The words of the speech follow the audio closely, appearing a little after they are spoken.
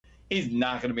he's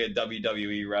not going to be a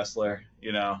WWE wrestler.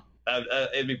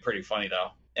 It'd be pretty funny though.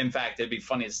 In fact, it'd be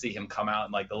funny to see him come out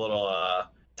in like the little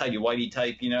tighty whitey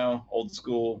type, old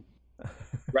school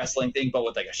wrestling thing, but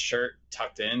with like a shirt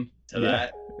tucked in to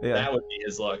that. Yeah. That would be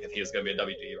his look if he was going to be a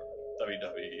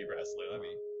WWE wrestler. I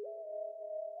mean.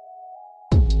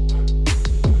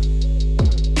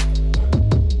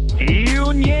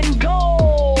 Union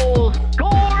goal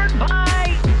scored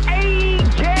by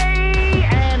AJ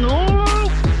and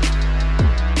Luke,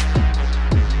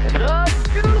 the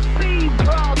Doopy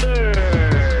Brothers.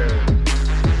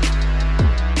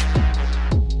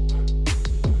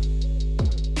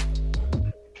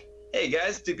 Hey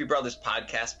guys, Doopy Brothers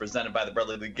podcast presented by the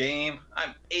Brotherly Game.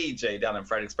 I'm AJ down in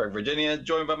Fredericksburg, Virginia,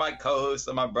 joined by my co-host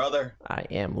and my brother. I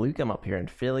am Luke. I'm up here in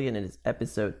Philly, and it is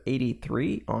episode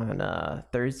 83 on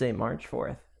Thursday, March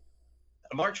 4th.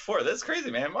 March 4th. That's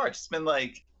crazy, man. March. It's been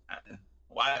like,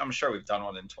 I'm sure we've done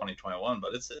one in 2021,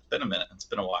 but it's been a minute. It's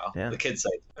been a while. Yeah. The kids say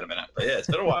it's been a minute, but yeah, it's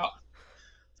been a while.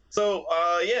 So,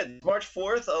 March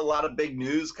 4th, a lot of big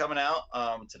news coming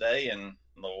out today in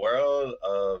the world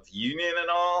of Union and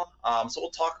all. So we'll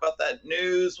talk about that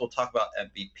news. We'll talk about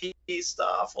MVP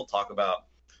stuff. We'll talk about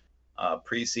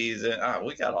preseason.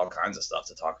 We got all kinds of stuff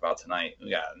to talk about tonight. We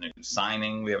got a new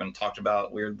signing we haven't talked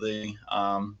about, weirdly.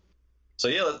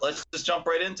 Let's just jump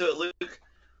right into it.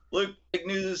 Luke, big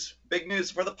news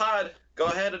for the pod. Go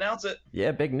ahead, announce it.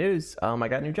 Yeah, big news. I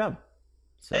got a new job.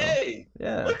 So, hey,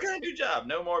 yeah. What kind of new job?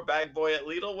 No more bag boy at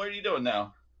Lidl. What are you doing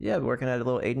now? Yeah, working at a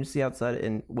little agency outside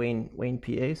in Wayne,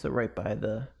 PA, so right by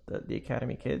the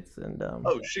Academy kids. And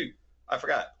Oh shoot, I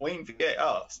forgot. Wayne VA.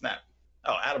 Oh snap.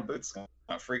 Oh, Adam Booth's gonna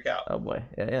freak out. Oh boy,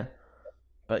 yeah.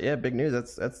 But yeah, big news.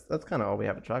 That's kind of all we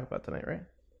have to talk about tonight, right?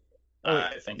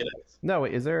 I think it is. No,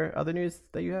 wait, is there other news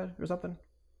that you had or something?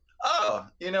 Oh,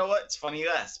 you know what? It's funny you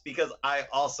ask, because I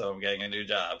also am getting a new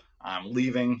job. I'm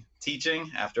leaving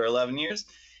teaching after 11 years,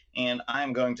 and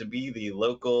I'm going to be the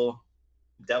local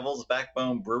Devil's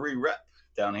Backbone Brewery rep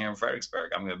down here in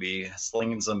Fredericksburg. I'm going to be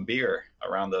slinging some beer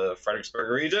around the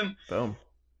Fredericksburg region. Boom.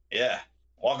 Yeah,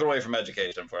 walking away from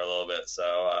education for a little bit.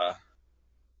 So,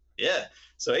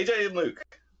 So AJ and Luke,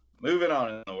 moving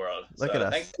on in the world. Look at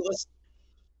us.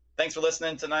 Thanks for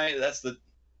listening tonight.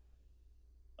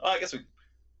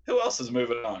 Who else is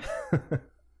moving on?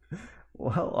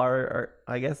 Well, our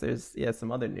I guess there's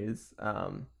some other news.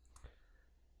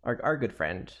 Our good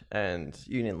friend and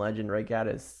Union legend Ray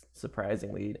Gaddis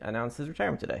surprisingly announced his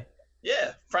retirement today.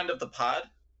 Yeah, friend of the pod.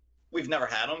 We've never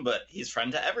had him, but he's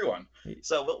friend to everyone.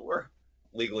 So we're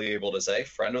legally able to say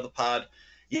friend of the pod.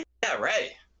 Yeah,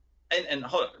 Ray. And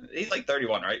hold on, he's like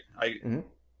 31, right?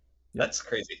 That's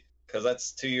crazy, because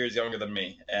that's 2 years younger than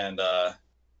me, and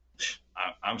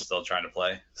I'm still trying to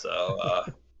play. So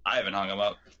I haven't hung him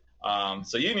up.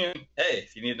 So Union, hey,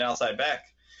 if you need an outside back.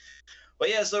 But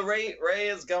yeah, so Ray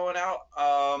is going out.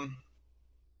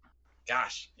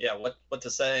 What to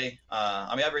say?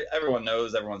 Everyone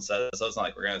knows, everyone says, so it's not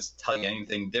like we're going to tell you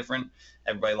anything different.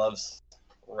 Everybody loves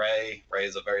Ray. Ray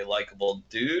is a very likable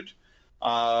dude.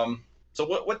 So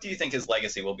what do you think his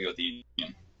legacy will be with the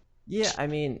Union? Yeah, I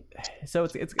mean, so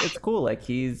it's cool. Like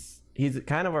he's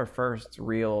kind of our first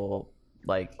real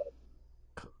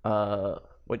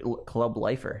club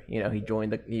lifer. He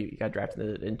got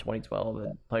drafted in 2012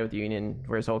 and played with the Union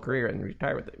for his whole career and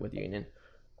retired with the Union.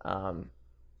 And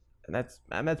that's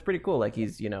pretty cool. Like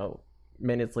he's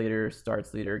minutes leader,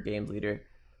 starts leader, games leader.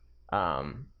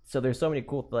 So there's so many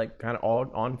cool kind of all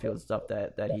on field stuff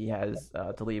that he has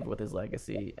to leave with his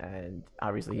legacy. And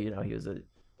obviously he was a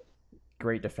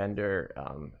great defender.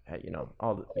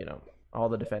 All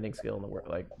the defending skill in the world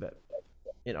like that.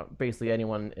 Basically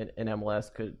anyone in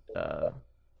MLS could.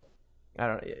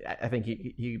 I think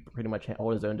he pretty much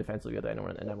held his own defensively with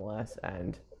anyone in MLS,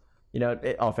 and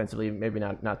offensively maybe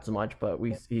not so much, but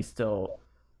he still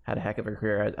had a heck of a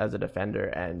career as a defender.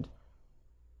 And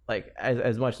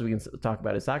as much as we can talk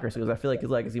about his soccer skills, I feel like his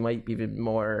legacy might be even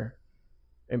more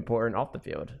important off the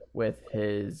field with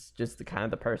his just the kind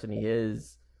of the person he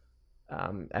is,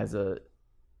 as a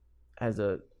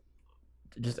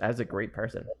great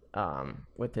person,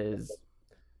 with his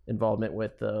involvement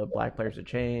with the Black Players to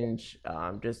Change,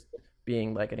 just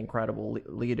being an incredible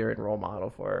leader and role model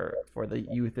for the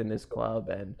youth in this club.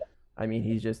 And I mean,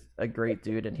 he's just a great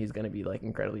dude, and he's going to be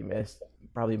incredibly missed,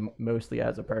 probably mostly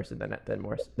as a person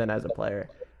than as a player.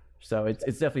 So it's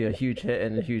definitely a huge hit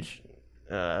and a huge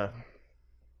it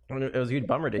was a huge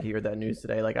bummer to hear that news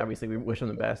today. Obviously we wish him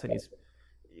the best, and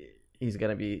he's going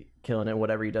to be killing it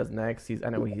whatever he does next. I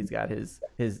know he's got his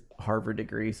Harvard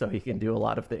degree, so he can do a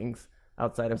lot of things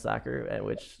outside of soccer,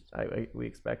 which we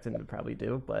expect him to probably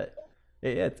do. But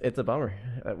Yeah, it's a bummer.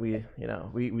 We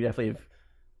definitely have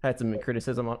had some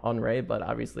criticism on Ray, but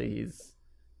obviously he's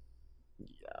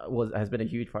has been a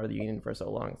huge part of the union for so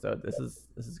long. So this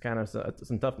is kind of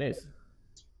some tough news.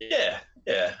 Yeah,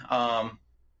 yeah.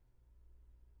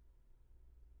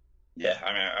 Yeah,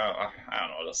 I mean, I don't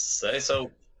know what else to say.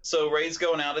 So Ray's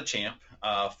going out a champ,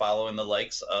 following the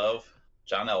likes of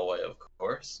John Elway, of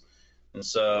course. And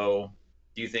so,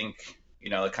 do you think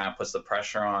it kind of puts the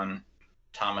pressure on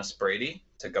Thomas Brady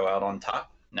to go out on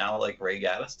top now, like Ray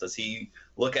Gaddis? Does he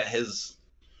look at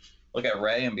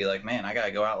Ray and be like, man, I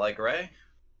gotta go out like Ray?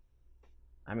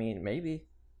 I mean, maybe.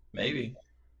 Maybe.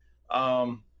 Yeah,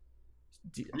 I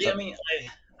mean,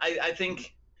 I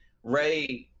think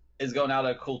Ray is going out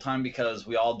at a cool time because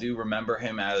we all do remember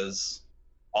him as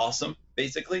awesome,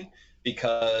 basically,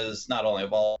 because not only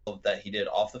of all that he did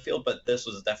off the field, but this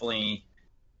was definitely,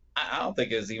 I don't think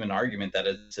there's even an argument that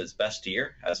it's his best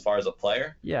year as far as a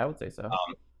player. Yeah, I would say so.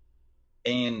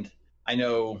 And I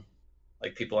know,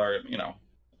 like, people are,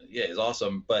 yeah, he's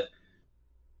awesome, but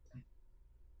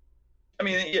I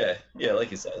mean, yeah,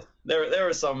 like you said, there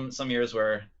were some years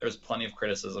where there was plenty of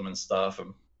criticism and stuff.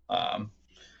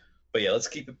 But yeah, let's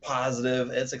keep it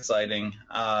positive. It's exciting.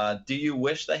 Do you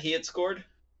wish that he had scored?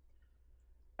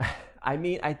 I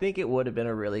mean, I think it would have been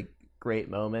a really great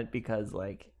moment because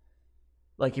like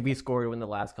if he scored in the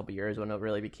last couple of years when it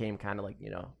really became kind of like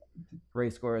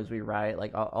Ray scores, we write,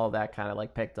 like all that kind of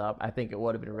like picked up. I think it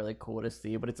would have been really cool to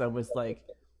see, but it's almost like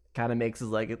kind of makes his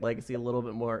legacy a little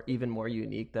bit more, even more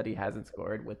unique that he hasn't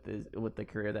scored with the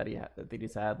career that he's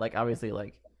had. Like obviously,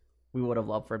 like we would have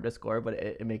loved for him to score, but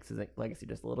it makes his legacy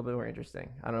just a little bit more interesting.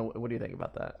 I don't know. What do you think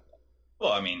about that?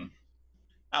 Well, I mean,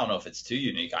 I don't know if it's too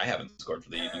unique. I haven't scored for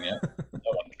the Union yet. No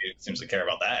one seems to care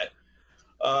about that.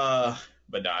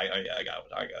 But no, I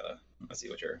see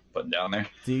what you're putting down there.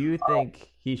 Do you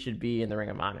think he should be in the Ring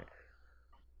of Honor?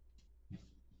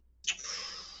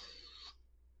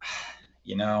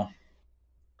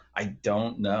 I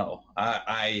don't know.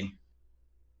 I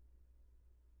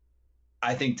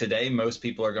think today most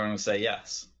people are going to say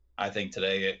yes. I think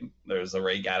today there's a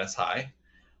Ray Gaddis high.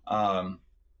 I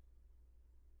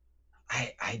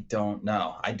don't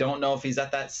know. I don't know if he's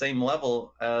at that same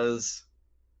level as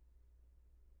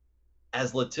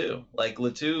Latu. Like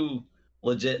Latu,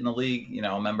 legit in the league,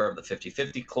 a member of the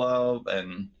 50-50 club,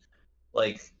 and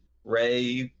like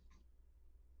Ray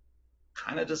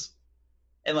kind of just,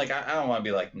 and like I don't want to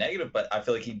be like negative, but I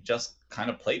feel like he just kind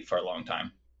of played for a long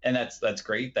time, and that's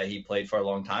great that he played for a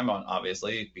long time,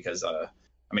 obviously, because I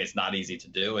mean it's not easy to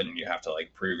do, and you have to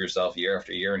like prove yourself year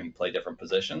after year, and he played different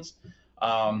positions.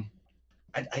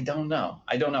 I don't know.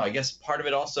 I guess part of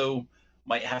it also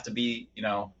might have to be,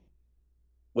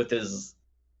 with his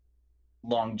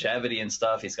longevity and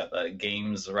stuff. He's got the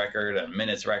games record and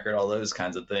minutes record, all those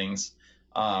kinds of things.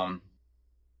 But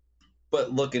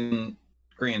looking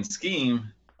grand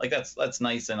scheme, like that's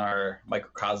nice in our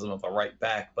microcosm of a right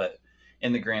back, but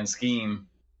in the grand scheme,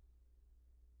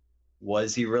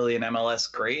 was he really an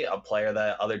MLS great? A player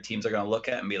that other teams are going to look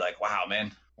at and be like, wow,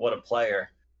 man, what a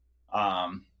player.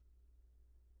 I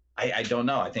don't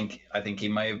know. I think he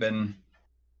might have been,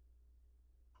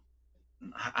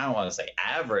 I don't want to say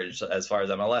average as far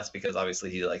as MLS, because obviously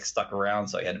he like stuck around,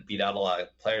 so he had to beat out a lot of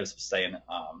players to stay in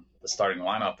the starting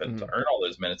lineup and to earn all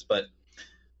those minutes. But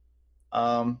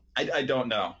I don't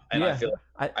know, and I feel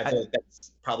like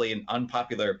that's probably an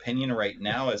unpopular opinion right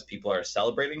now as people are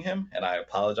celebrating him, and I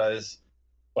apologize,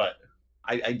 but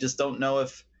I just don't know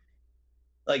if,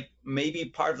 like, maybe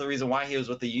part of the reason why he was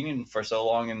with the Union for so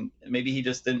long, and maybe he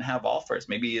just didn't have offers.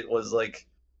 Maybe it was like,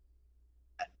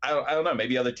 I don't know.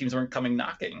 Maybe other teams weren't coming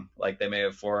knocking like they may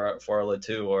have for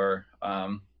Latu, or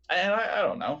and I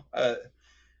don't know.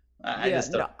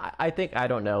 I think I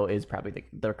don't know is probably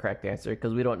the correct answer,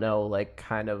 because we don't know like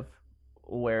kind of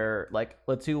where, like,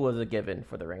 Latu was a given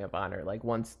for the Ring of Honor. Like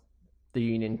once the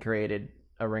Union created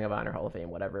a Ring of Honor Hall of Fame,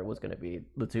 whatever it was going to be,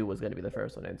 Latu was going to be the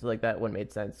first one in. So like that one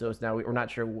made sense. So it's now we're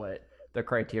not sure what the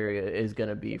criteria is going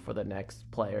to be for the next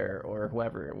player or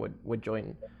whoever would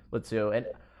join Latu.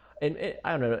 And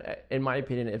I don't know, in my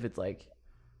opinion, if it's like,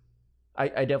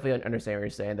 I definitely understand what you're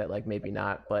saying, that like maybe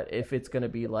not, but if it's going to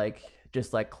be like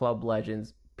just like club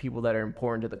legends, people that are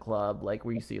important to the club, like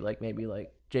where you see like maybe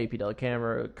like JP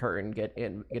Dellacamera, Curtin get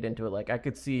into it, like I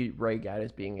could see Ray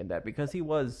Gaddis being in that, because he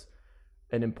was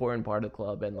an important part of the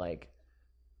club, and like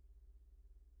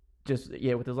just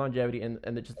with his longevity and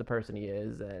just the person he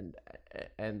is,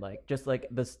 and like just like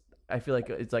this, I feel like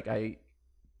it's like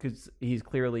because he's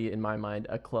clearly in my mind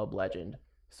a club legend,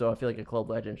 so I feel like a club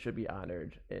legend should be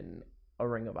honored in a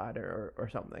Ring of Honor or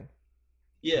something.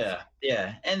 Yeah,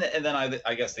 and then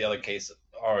I guess the other case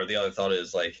or the other thought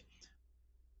is like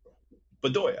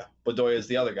Bedoya. Bedoya is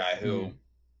the other guy who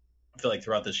I feel like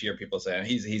throughout this year people are saying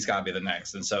he's got to be the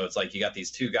next, and so it's like you got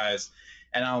these two guys,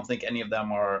 and I don't think any of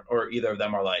them are, or either of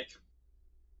them are like,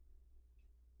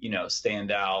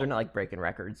 stand out. They're not like breaking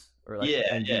records or like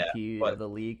MVP of the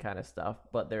league kind of stuff,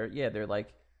 but they're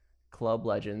like club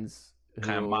legends,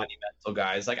 kind of monumental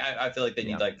guys. Like I feel like they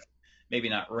need like maybe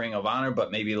not Ring of Honor,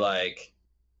 but maybe like,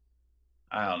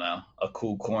 I don't know, a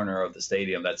cool corner of the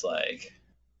stadium that's like,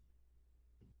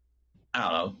 I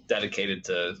don't know, dedicated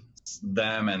to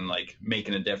them and like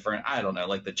making a difference. I don't know,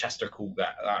 like the Chester Cool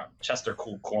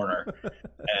corner,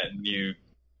 and you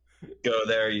go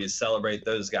there, you celebrate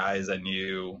those guys, and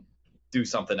you do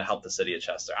something to help the city of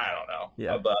Chester. I don't know,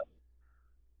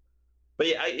 but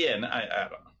yeah, I don't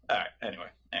know. All right, anyway,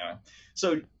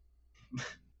 so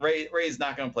Ray's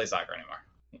not going to play soccer anymore.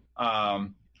 All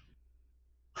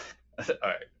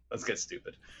right, let's get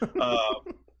stupid.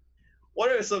 What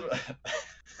are some?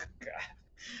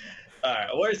 All right,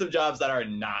 what are some jobs that are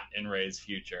not in Ray's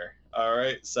future? All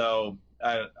right, so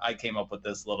I came up with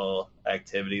this little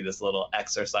activity, this little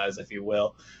exercise, if you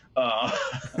will. Jobs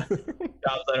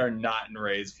that are not in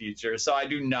Ray's future. So I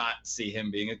do not see him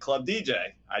being a club DJ.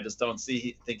 I just don't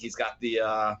think he's got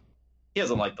the. He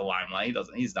doesn't like the limelight.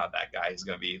 He's not that guy who's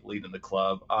going to be leading the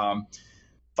club.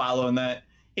 Following that,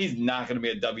 he's not going to be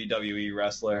a WWE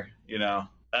wrestler.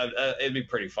 It'd be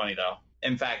pretty funny though.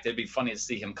 In fact, it'd be funny to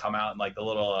see him come out in like the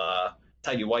little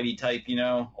tighty whitey type,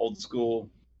 old school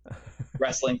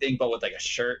wrestling thing, but with like a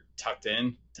shirt tucked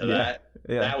in to that.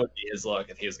 Yeah. That would be his look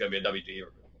if he was going to be a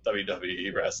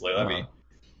WWE wrestler.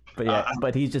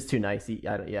 But he's just too nice.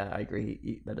 I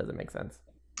agree. That doesn't make sense.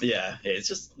 Yeah, it's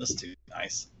just too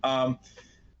nice.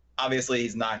 Obviously,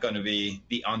 he's not going to be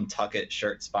the Untuck It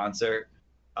shirt sponsor.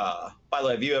 By the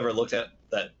way, have you ever looked at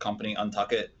that company,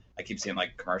 Untuck It? I keep seeing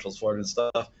like commercials for it and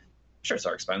stuff. Shirts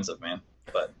are expensive, man.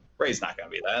 But Ray's not going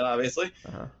to be that, obviously.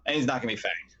 And he's not going to be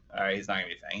Fang. All right, he's not going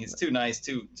to be Fang. He's too nice,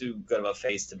 too good of a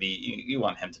face to be. You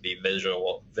want him to be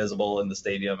visible in the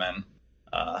stadium and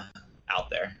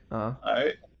out there. All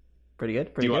right. Pretty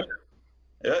good. Pretty good.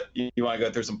 You want to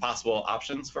go through some possible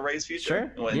options for Ray's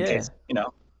future? Sure.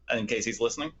 In case he's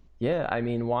listening. Yeah, I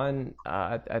mean, one,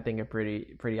 I think a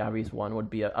pretty obvious one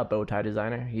would be a bow tie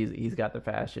designer. He's got the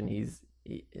fashion.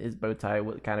 His bow tie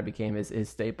kind of became his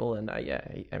staple, and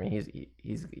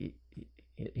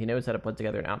he knows how to put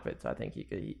together an outfit. So I think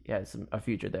he has a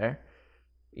future there.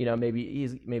 Maybe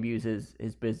use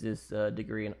his business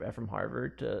degree from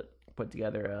Harvard to put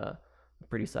together a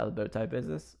pretty solid bow tie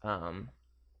business.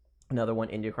 Another one,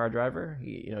 IndyCar driver.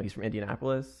 He's from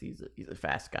Indianapolis. He's a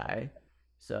fast guy,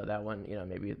 so that one,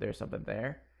 maybe there's something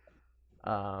there.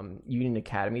 Union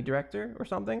Academy director or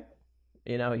something.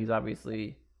 He's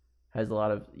obviously has a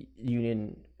lot of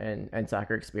union and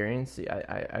soccer experience.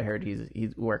 I heard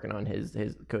he's working on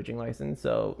his coaching license,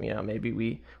 so maybe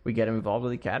we get him involved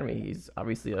with the academy. He's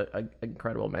obviously an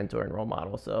incredible mentor and role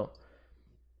model. So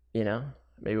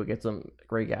maybe we'll get some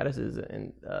Ray Gaddis's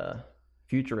and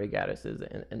future Ray Gaddis's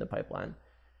in the pipeline.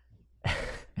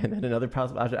 And then another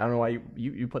possible option, I don't know why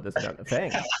you put this down,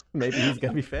 Fang. Maybe he's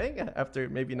gonna be Fang after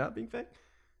maybe not being Fang.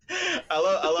 I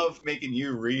love making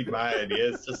you read my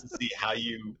ideas just to see how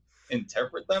you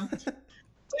interpret them. So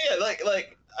yeah,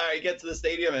 like I get to the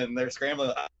stadium and they're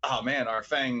scrambling. Oh man, our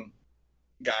Fang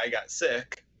guy got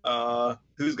sick.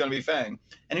 Who's gonna be Fang?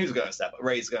 And who's gonna step up?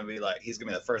 Ray's gonna be like, he's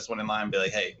gonna be the first one in line and be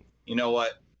like, hey, you know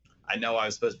what? I know I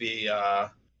was supposed to be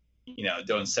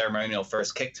doing ceremonial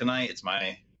first kick tonight. It's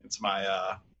my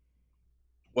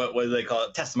what do they call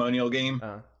it? Testimonial game.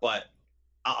 But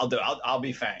I'll do it. I'll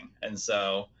be Fang. And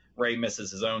so Ray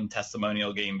misses his own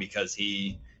testimonial game because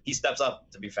he steps up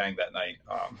to be Fang that night.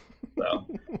 So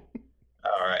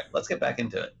all right, let's get back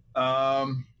into it.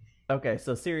 Okay,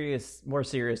 so more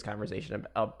serious conversation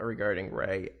regarding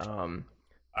Ray.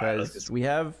 Because we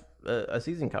have a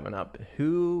season coming up.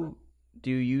 Who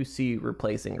do you see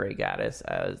replacing Ray Gaddis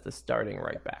as the starting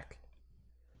right back?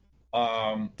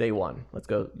 Day one. Let's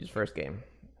go. His first game.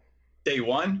 Day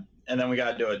one, and then we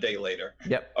got to do a day later.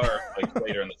 Yep. Or like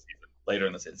later in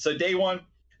the season. So day one,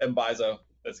 Mbaizo.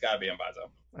 It's got to be Mbaizo.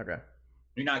 Okay.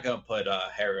 You're not going to put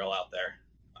Harriel out there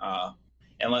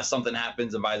unless something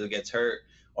happens and Mbaizo gets hurt,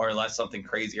 or unless something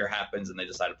crazier happens and they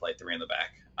decide to play three in the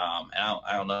back. And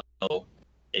I don't know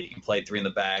if you can play three in the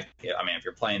back. I mean, if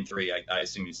you're playing three, I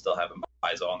assume you still have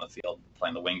Mbaizo on the field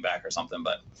playing the wing back or something.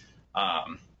 But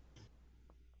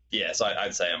yeah, so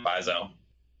I'd say Mbaizo.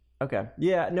 Okay.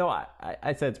 Yeah, no,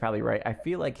 I said it's probably right. I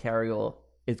feel like Harriel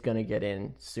is going to get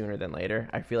in sooner than later.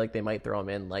 I feel like they might throw him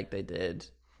in like they did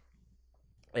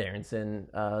Aronson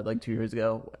like 2 years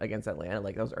ago against Atlanta.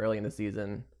 Like that was early in the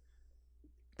season.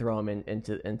 Throw him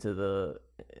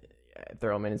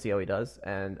throw him in and see how he does.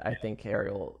 And I think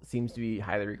Harrell seems to be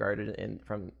highly regarded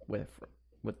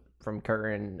from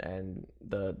Curran and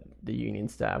the Union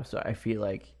staff. So I feel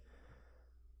like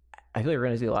we're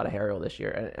going to see a lot of Harrell this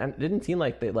year. And it didn't seem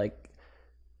like they like.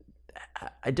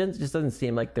 It just doesn't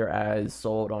seem like they're as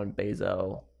sold on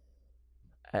Bezo.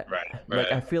 Right.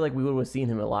 Like I feel like we would have seen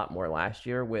him a lot more last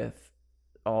year with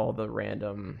all the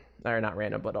not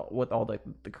random, but with all the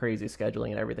crazy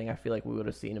scheduling and everything. I feel like we would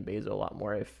have seen Bezo a lot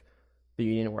more if the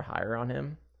Union were higher on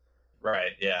him.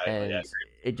 Right. Yeah. And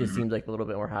it just seems like a little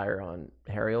bit more higher on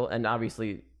Harrell. And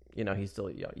obviously, he's still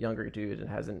a younger dude and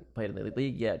hasn't played in the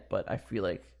league yet. But I feel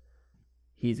like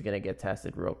he's gonna get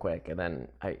tested real quick, and then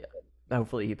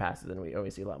hopefully he passes, and we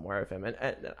always see a lot more of him.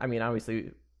 And I mean,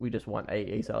 obviously, we just want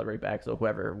a salary back. So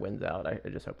whoever wins out, I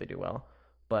just hope they do well.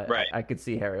 But right. I could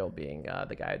see Harrell being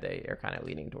the guy they are kind of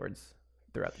leaning towards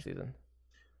throughout the season.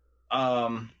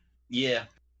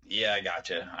 Yeah, I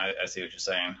gotcha. I see what you're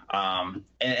saying. And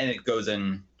it goes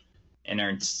in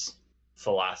Ernst's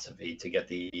philosophy to get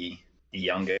the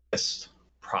youngest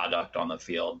product on the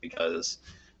field, because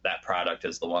that product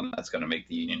is the one that's going to make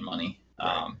the Union money.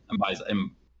 And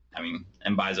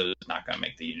Mbaizo is not going to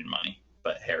make the Union money,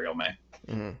 but Harrell may.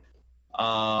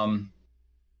 Mm-hmm.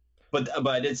 But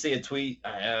I did see a tweet.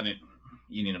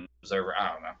 Union Observer,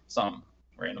 I don't know, some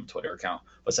random Twitter account,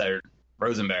 but said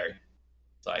Rosenberry.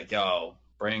 It's like, yo,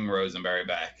 bring Rosenberry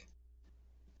back.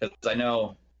 Because I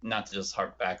know, not to just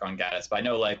harp back on Gaddis, but I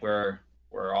know like we're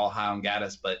all high on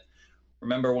Gaddis. But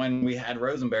remember when we had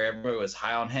Rosenberry, everybody was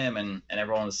high on him, and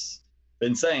everyone was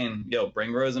been saying, yo,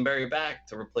 bring Rosenberry back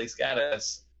to replace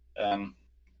Gaddis.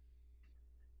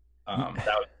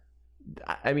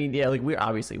 I mean, yeah, like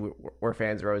we're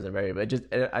fans of Rosenberry,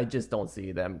 but I just don't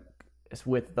see them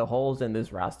with the holes in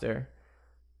this roster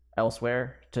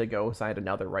elsewhere to go sign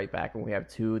another right back when we have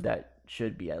two that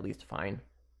should be at least fine.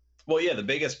 Well, yeah, the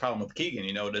biggest problem with Keegan,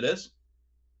 you know what it is?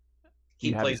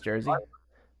 He plays his jersey.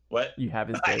 What? You have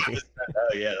his jersey.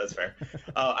 Oh, yeah, that's fair.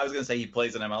 I was gonna say he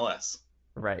plays in MLS.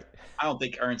 Right. I don't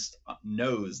think Ernst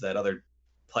knows that other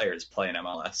players play in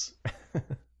MLS.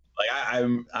 Like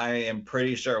I am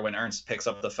pretty sure when Ernst picks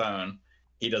up the phone,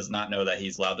 he does not know that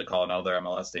he's allowed to call another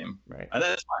MLS team. Right. And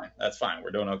that's fine. That's fine.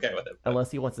 We're doing okay with it. But, unless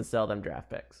he wants to sell them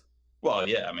draft picks. Well,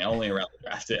 yeah. I mean, only around the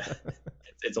draft. Yeah.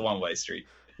 It's a one-way street.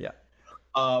 Yeah.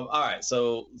 All right.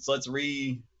 So let's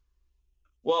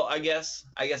Well, I guess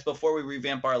before we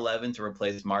revamp our 11 to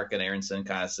replace Mark and Aronson,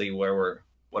 kind of see what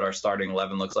our starting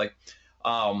 11 looks like.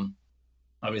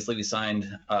 Obviously we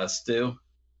signed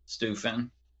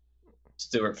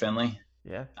Stuart Finley.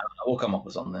 Yeah. We'll come up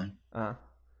with something.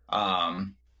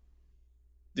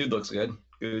 Dude looks good.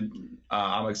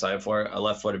 I'm excited for it. A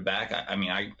left-footed back.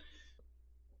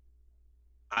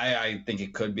 I think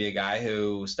it could be a guy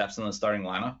who steps in the starting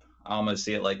lineup. I almost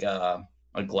see it like a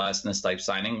Glassness type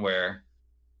signing where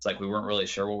it's like we weren't really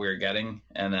sure what we were getting,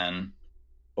 and then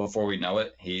before we know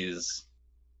it, he's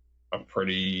a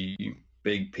pretty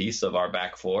big piece of our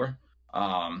back four.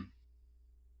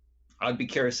 I'd be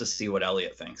curious to see what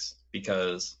Elliott thinks,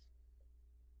 because,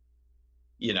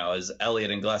 as Elliott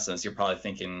and Glassness, you're probably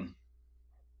thinking,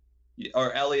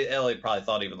 or Elliott probably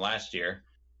thought even last year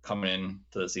coming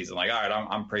into the season, like, all right,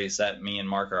 I'm pretty set. Me and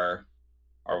Mark are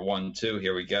 1-2.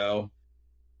 Here we go.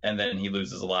 And then he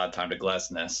loses a lot of time to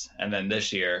Glassness. And then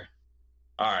this year,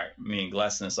 all right, me and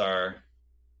Glassness are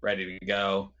ready to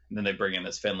go. And then they bring in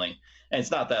this Finley. And it's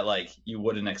not that, like, you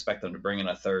wouldn't expect them to bring in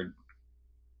a third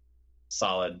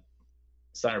solid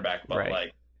center back, but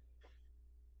right.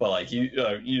 you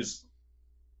just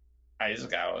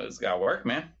gotta work,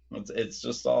 man. It's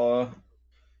just all,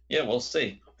 we'll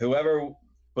see.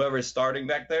 Whoever's starting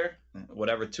back there,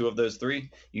 whatever two of those three,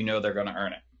 they're gonna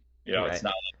earn it. Right.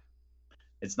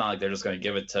 It's not like they're just gonna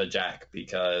give it to Jack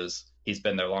because he's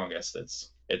been there longest.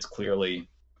 It's clearly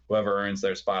whoever earns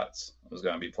their spots is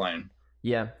gonna be playing.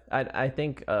 Yeah, I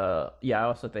think. I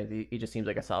also think he just seems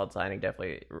like a solid signing.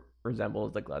 Definitely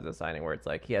resembles the Glazer signing, where it's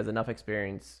like he has enough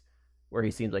experience where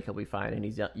he seems like he'll be fine, and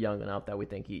he's young enough that we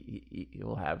think he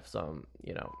will have some.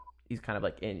 He's kind of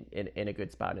like in a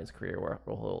good spot in his career where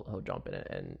he'll jump in it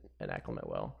and acclimate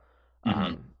well.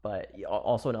 Mm-hmm. But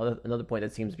also another point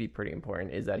that seems to be pretty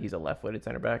important is that he's a left-footed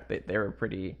center back. They were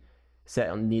pretty set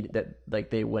on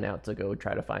they went out to go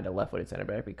try to find a left-footed center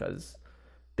back because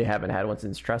they haven't had one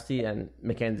since Trusty, and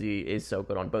McKenzie is so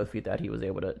good on both feet that he was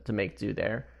able to make do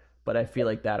there. But I feel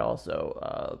like that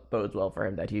also bodes well for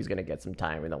him, that he's going to get some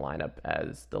time in the lineup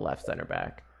as the left center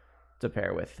back to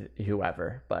pair with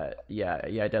whoever. But yeah,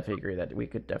 I definitely agree that we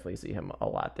could definitely see him a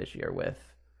lot this year with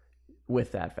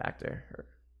with that factor.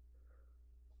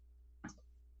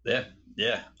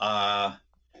 Yeah.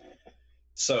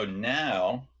 So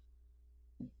now,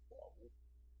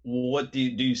 what do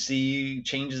you see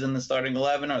changes in the starting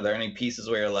 11? Are there any pieces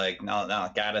where you're like, no,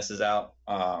 Gaddis is out?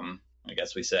 I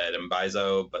guess we said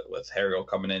Mbaizo, but with Harriel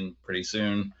coming in pretty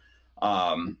soon,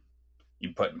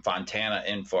 you put Fontana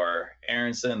in for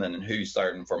Aronson, then who's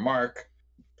starting for Mark?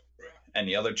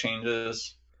 Any other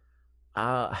changes?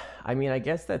 I mean, I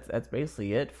guess that's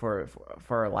basically it for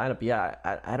our lineup. Yeah,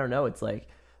 I don't know. It's like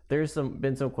there's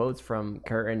been some quotes from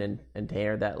Curtin and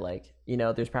Tanner that, like, you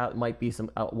know, there's probably might be some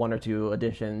one or two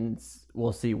additions.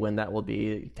 We'll see when that will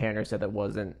be. Tanner said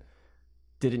that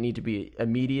didn't need to be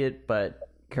immediate, but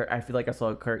I feel like I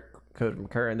saw a quote from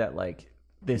Curtin that, like,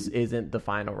 this isn't the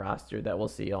final roster that we'll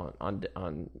see on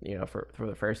you know, for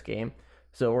the first game.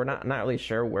 So we're not really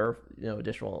sure where, you know,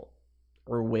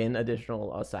 when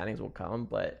additional signings will come,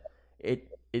 but it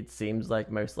seems like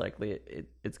most likely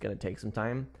it's going to take some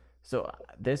time. So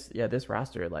this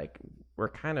roster, like, we're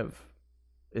kind of,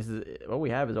 this is what we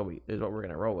have is what we're going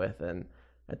to roll with, and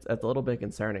it's a little bit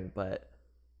concerning. But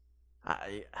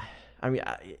I mean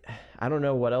I don't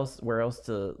know who else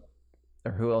to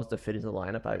fit into the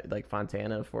lineup. I like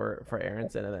Fontana for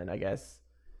Aronson, and then I guess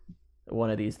one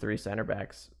of these three center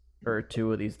backs or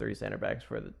two of these three center backs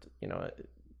for the, you know,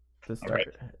 to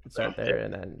start there,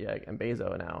 and then and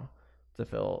Mbaizo now to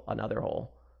fill another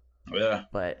hole. Yeah,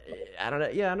 but I don't know.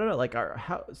 Yeah, I don't know. Like,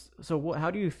 how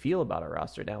do you feel about our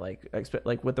roster now? Like,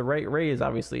 with the Ray is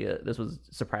obviously this was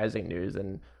surprising news,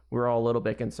 and we're all a little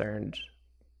bit concerned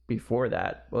before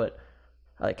that. But,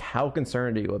 like, how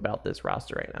concerned are you about this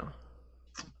roster right now?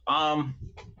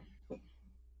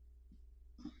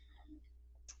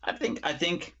 I think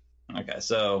okay,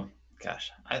 so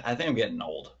gosh, I think I'm getting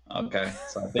old. Okay,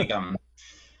 so I think I'm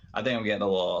getting a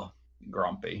little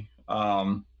grumpy.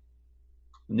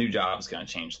 New job is going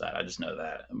to change that. I just know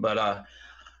that. But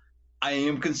I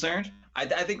am concerned. I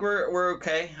think we're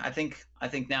okay. I think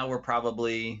now we're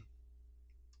probably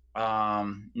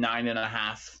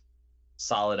 9.5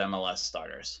 solid MLS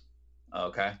starters.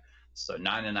 Okay, so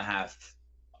 9.5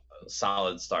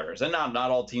 solid starters, and not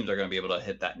all teams are going to be able to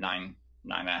hit that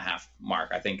 9.5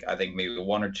 mark. I think maybe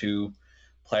one or two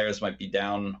players might be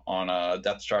down on a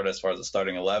depth chart as far as the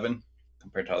starting 11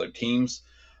 compared to other teams.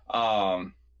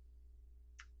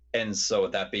 And so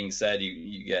with that being said,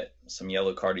 you get some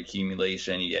yellow card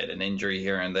accumulation, you get an injury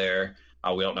here and there.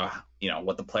 We don't know, you know,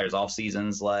 what the players' off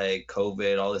season's like,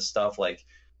 COVID, all this stuff. Like,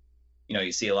 you know,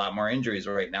 you see a lot more injuries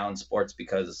right now in sports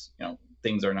because, you know,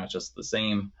 things are not just the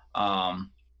same. And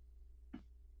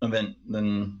then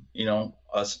you know,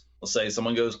 let's say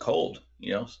someone goes cold,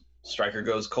 you know, striker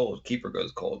goes cold, keeper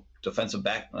goes cold, defensive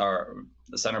back or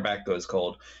the center back goes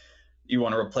cold. You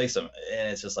want to replace them,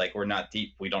 and it's just like, we're not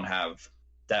deep. We don't have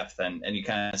depth, and you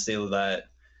kind of see that.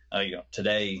 You know,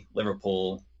 today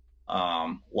Liverpool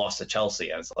lost to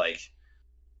Chelsea, and it's like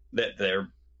that they're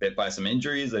bit by some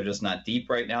injuries. They're just not deep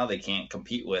right now. They can't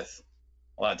compete with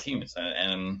a lot of teams,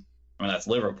 and I mean, that's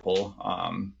Liverpool.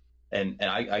 And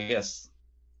I guess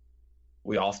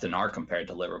we often are compared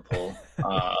to Liverpool.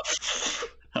 But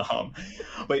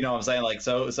you know what I'm saying? Like,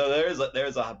 so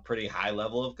there's a pretty high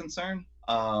level of concern.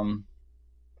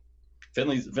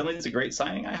 Finley's a great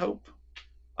signing, I hope.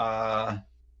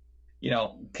 You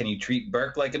know, can you treat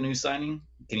Burke like a new signing?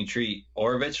 Can you treat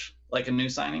Orovich like a new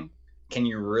signing? Can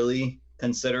you really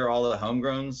consider all the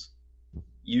homegrowns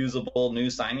usable new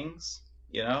signings?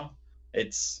 You know,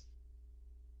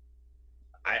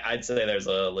 I'd say there's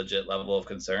a legit level of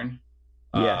concern.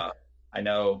 Yeah. I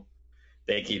know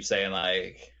they keep saying,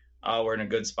 like, oh, we're in a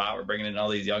good spot, we're bringing in all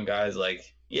these young guys.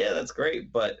 Like, yeah, that's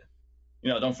great, but, you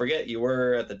know, don't forget, you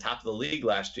were at the top of the league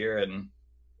last year, and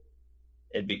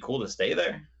it'd be cool to stay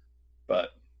there. But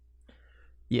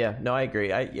yeah, no, I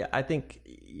agree. I think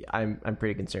I'm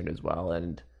pretty concerned as well,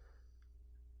 and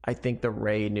I think the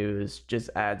Ray news just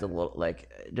adds a little, like,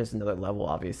 just another level,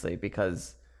 obviously,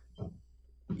 because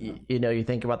you know, you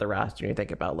think about the roster and you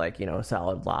think about, like, you know,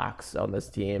 solid locks on this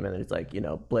team, and it's like, you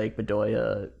know, Blake,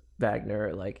 Bedoya,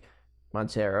 Wagner, like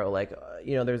Montero, like,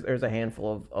 you know, there's a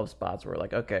handful of spots where,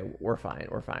 like, okay, we're fine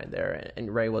there,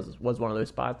 and Ray was one of those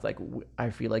spots. Like, I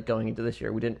feel like going into this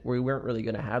year, we weren't really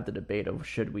going to have the debate of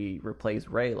should we replace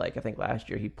Ray. Like, I think last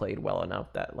year he played well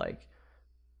enough that, like,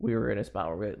 we were in a spot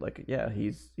where we're like, yeah,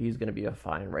 he's going to be a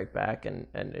fine right back, and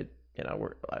it, you know,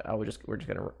 we're just going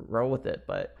to roll with it.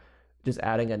 But just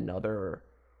adding another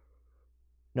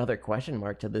question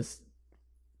mark to this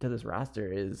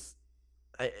roster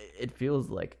it feels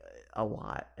like a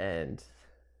lot. And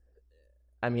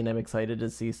I mean, I'm excited to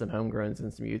see some homegrowns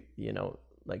and some youth, you know,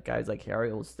 like guys like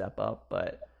Harry will step up,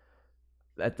 but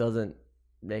that doesn't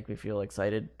make me feel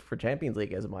excited for Champions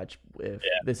League as much. If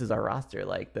this is our roster,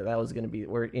 like that was going to be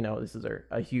where this is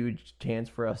a huge chance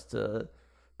for us to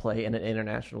play in an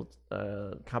international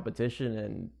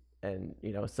competition, and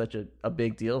such a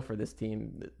big deal for this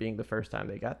team being the first time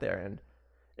they got there, and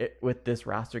with this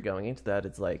roster going into that,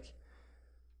 it's like,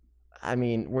 I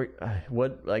mean,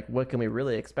 what can we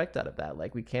really expect out of that?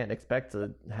 Like, we can't expect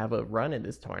to have a run in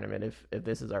this tournament if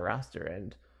this is our roster,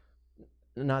 and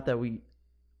not that we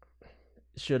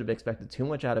should have expected too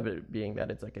much out of it, being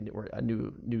that it's like a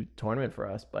new tournament for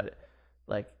us, but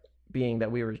like being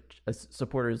that we were a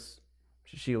supporters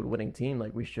shield winning team,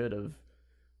 like we should have.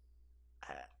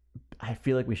 I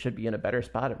feel like we should be in a better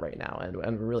spot right now, and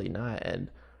we're really not. And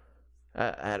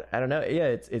I don't know. Yeah,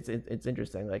 it's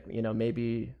interesting. Like,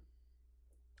 maybe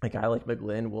a guy like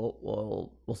McGlynn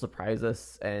will surprise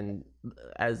us, and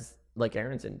as like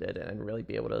Aaronson did, and really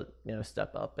be able to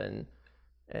step up and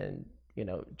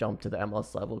jump to the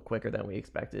MLS level quicker than we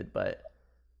expected. But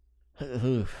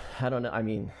I don't know. I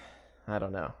mean, I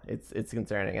don't know. It's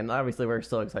concerning, and obviously we're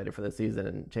still excited for the season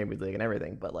and Champions League and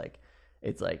everything. But like,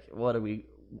 it's like, what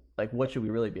should we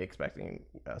really be expecting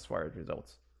as far as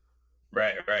results?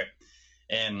 Right.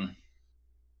 And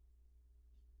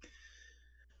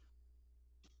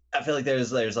I feel like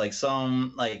there's like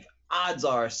some like odds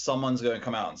are someone's going to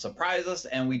come out and surprise us,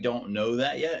 and we don't know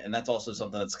that yet. And that's also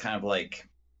something that's kind of like,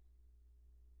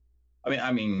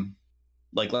 I mean,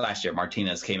 like last year,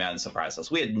 Martinez came out and surprised us.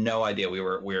 We had no idea we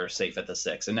were safe at the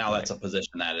 6, and now that's a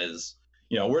position that is,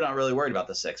 we're not really worried about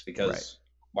the 6 because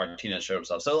Martinez showed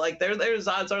himself. So like there's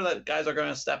odds are that guys are going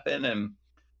to step in, and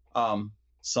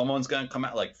someone's going to come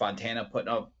out, like Fontana putting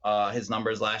up his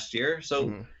numbers last year.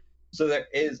 So so there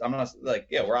is, I'm not like,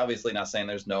 we're obviously not saying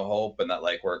there's no hope and that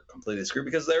like we're completely screwed,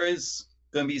 because there is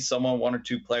going to be someone, 1 or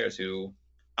 2 players who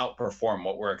outperform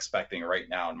what we're expecting right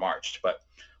now in March. But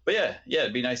yeah,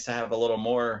 it'd be nice to have a little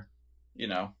more,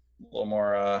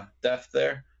 depth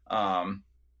there.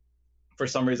 For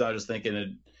some reason, I was just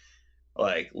thinking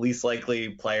like least likely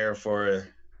player for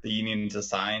the Union to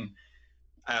sign.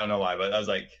 I don't know why, but I was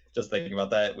like just thinking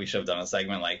about that. We should have done a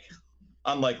segment like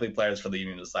unlikely players for the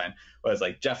Union to sign. But it's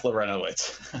like Jeff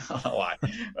Larentowicz. I don't know why.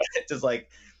 But it's just like,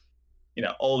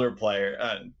 older player.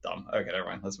 Dumb. Okay, never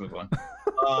mind. Let's move on.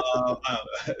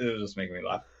 It was just making me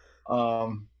laugh.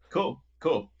 Cool.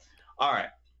 All right.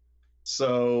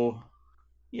 So,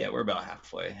 yeah, we're about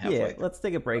halfway. Yeah, let's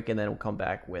take a break and then we'll come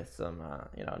back with some,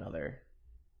 another.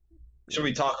 Should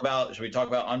we talk about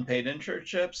unpaid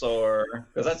internships, or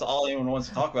because that's all anyone wants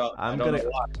to talk about? I'm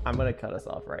gonna cut us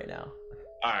off right now.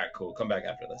 All right, cool. Come back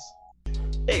after this.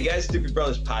 Hey guys, Stupid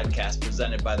Brothers podcast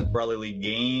presented by the Brotherly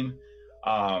Game.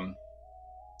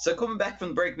 So coming back from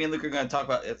the break, me and Luke are going to talk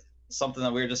about something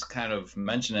that we were just kind of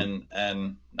mentioning,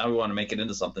 and now we want to make it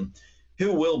into something.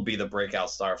 Who will be the breakout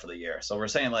star for the year? So we're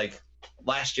saying, like,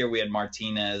 last year we had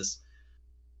Martinez,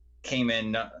 came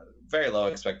in very low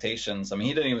expectations. I mean,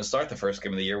 he didn't even start the first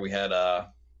game of the year. We had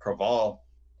Craval,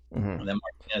 and then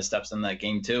Martinez steps in that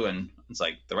game too, and it's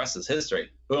like the rest is history.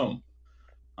 Boom.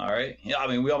 All right. Yeah, I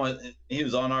mean, he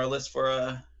was on our list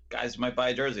for guys who might buy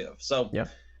a jersey of. So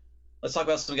let's talk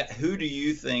about some guys. Who do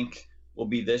you think will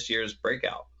be this year's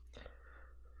breakout?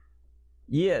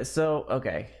 Yeah. So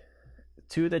okay,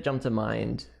 2 that jump to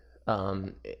mind.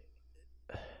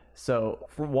 So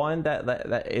for one,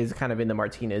 that is kind of in the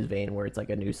Martinez vein, where it's like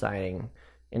a new signing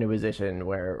in a position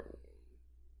where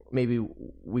maybe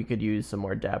we could use some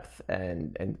more depth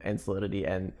and solidity,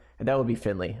 and that would be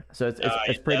Finley. So it's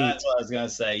pretty. That's what I was gonna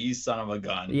say. You son of a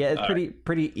gun. Yeah, it's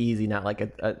pretty easy, not like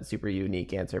a super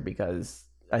unique answer, because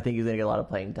I think he's gonna get a lot of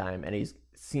playing time, and he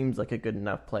seems like a good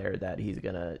enough player that he's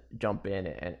gonna jump in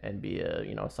and be a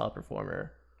a solid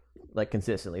performer, like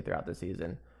consistently throughout the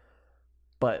season.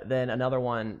 But then another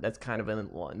one that's kind of in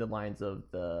the lines of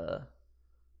the,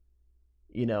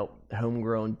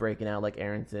 homegrown breaking out, like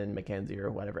Aaronson, McKenzie,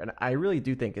 or whatever. And I really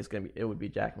do think it would be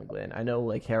Jack McGlynn. I know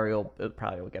like Harry will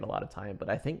probably get a lot of time, but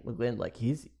I think McGlynn, like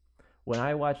when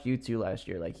I watched U2 last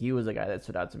year, like he was a guy that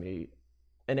stood out to me,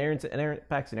 and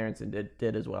Paxton Aaronson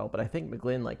did as well. But I think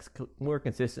McGlynn, like more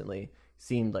consistently,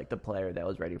 seemed like the player that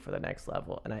was ready for the next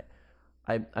level. And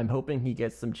I'm hoping he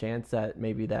gets some chance at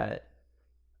maybe that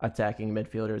attacking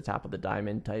midfielder, top of the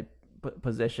diamond type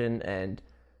position. And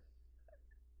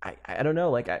I don't know,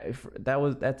 like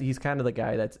he's kind of the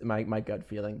guy that's my gut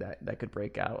feeling that could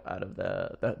break out of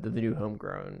the new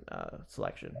homegrown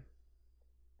selection.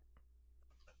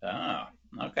 Oh,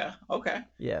 okay.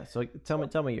 Yeah. So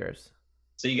tell me yours.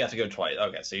 So you got to go twice.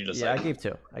 Okay, so you just I gave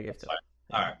two.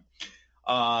 All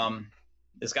right.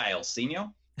 This guy El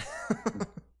Seno.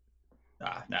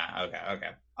 Nah.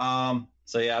 Okay.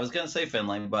 So yeah, I was gonna say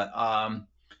Finley, but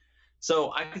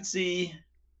so I could see.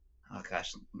 Oh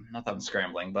gosh, not that I'm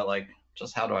scrambling, but like,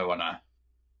 just how do I want to?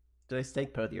 Do they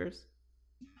stake both yours?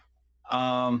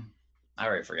 I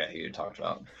already forget who you talked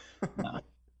about. No.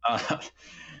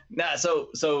 Nah.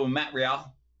 So Matt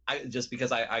Real. Just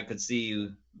because I could see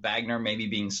Wagner maybe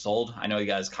being sold. I know he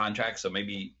got his contract, so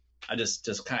maybe I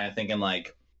just kind of thinking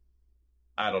like,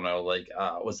 I don't know, like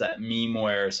what's that meme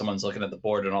where someone's looking at the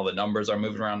board and all the numbers are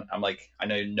moving around? I'm like, I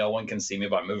know no one can see me,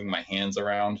 but I'm moving my hands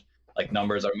around. Like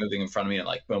numbers are moving in front of me, and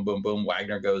like boom, boom, boom,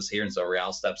 Wagner goes here, and so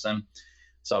Real steps in.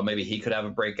 So maybe he could have a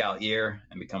breakout year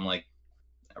and become like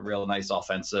a real nice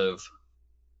offensive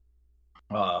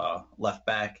left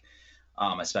back,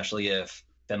 especially if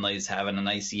Finlay's having a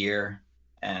nice year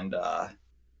and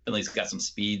Finlay's got some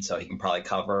speed, so he can probably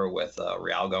cover with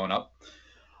Real going up.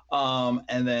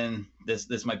 And then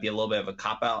this might be a little bit of a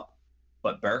cop out,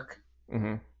 but Burke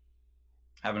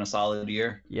having a solid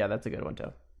year. Yeah, that's a good one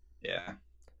too. Yeah.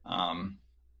 And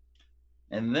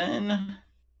then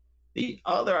the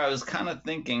other, I was kind of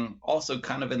thinking, also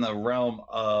kind of in the realm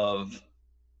of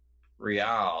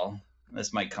Real.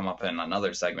 This might come up in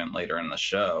another segment later in the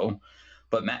show,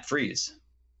 but Matt Freese.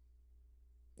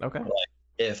 Okay. Like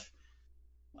if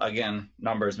again,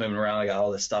 numbers moving around, I got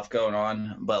all this stuff going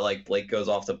on, but like Blake goes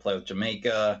off to play with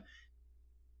Jamaica.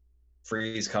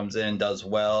 Freeze comes in, does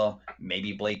well.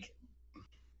 Maybe Blake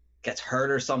gets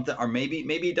hurt or something, or maybe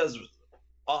he does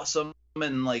awesome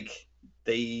and like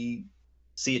they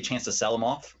see a chance to sell him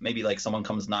off. Maybe like someone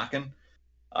comes knocking.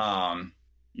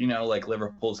 Like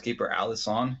Liverpool's keeper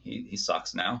Alisson, he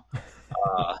sucks now.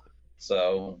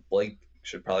 So Blake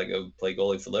should probably go play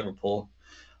goalie for Liverpool.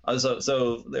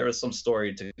 So there was some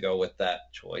story to go with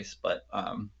that choice, but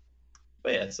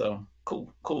yeah, so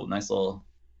cool, nice little.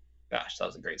 Gosh, that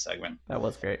was a great segment. That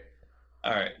was great.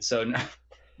 All right, so now,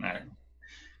 all right.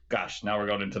 Gosh, now we're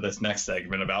going into this next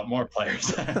segment about more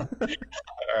players. All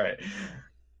right.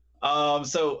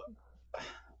 So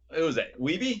who was it?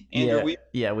 Weeby? Andrew Weeby?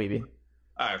 Yeah, Weeby.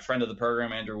 All right, friend of the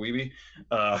program, Andrew Weeby,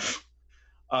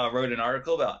 wrote an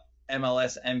article about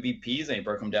MLS MVPs, and he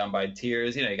broke them down by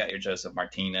tiers. You got your Joseph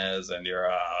Martinez and your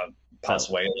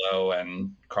Pozuelo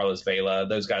and Carlos Vela,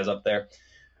 those guys up there.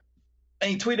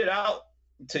 And he tweeted out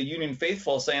to Union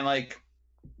Faithful saying, like,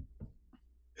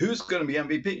 who's going to be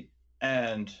MVP?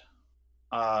 And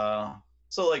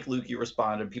so, like, Lukey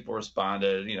responded, people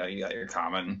responded, you got your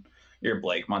Common, your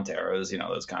Blake Monteros,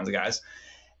 those kinds of guys.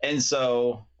 And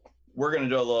so we're going to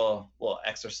do a little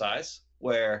exercise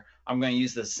where I'm going to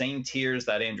use the same tiers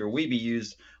that Andrew Weeby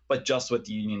used, but just with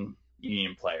Union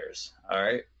players. All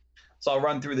right. So I'll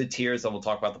run through the tiers and we'll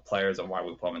talk about the players and why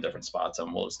we put them in different spots,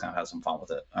 and we'll just kind of have some fun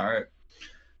with it. All right.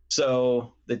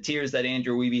 So the tiers that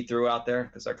Andrew Weeby threw out there,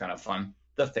 because they're kind of fun.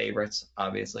 The favorites,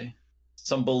 obviously.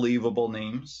 Some believable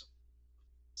names.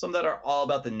 Some that are all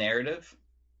about the narrative,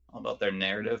 all about their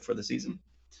narrative for the season.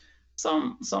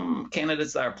 Some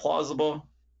candidates that are plausible,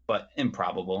 but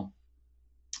improbable.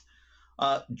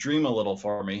 Dream a little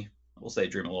for me. We'll say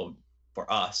dream a little for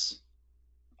us.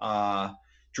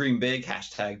 Dream big,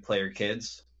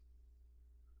 #PlayerKids.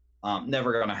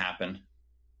 Never going to happen.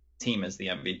 Team is the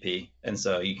MVP. And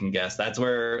so you can guess that's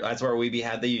where Weeby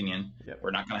had the Union. Yep.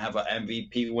 We're not going to have an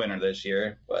MVP winner this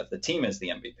year, but the team is the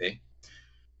MVP.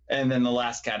 And then the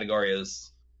last category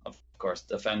is, of course,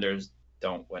 defenders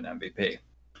don't win MVP.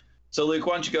 So Luke,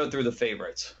 why don't you go through the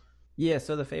favorites? Yeah,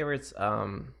 so the favorites,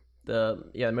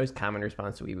 the most common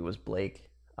response to Weeby was Blake.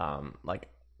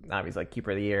 Obviously, like,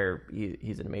 keeper of the year,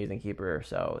 he's an amazing keeper,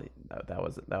 so that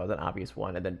was an obvious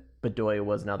one. And then Bedoya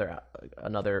was another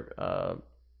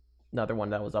one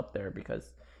that was up there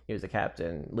because he was a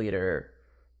captain, leader.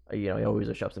 He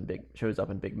always shows up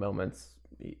in big moments.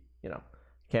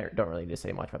 Don't really need to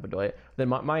say much about Bedoya. Then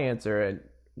my answer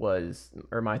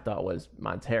my thought was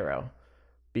Montero,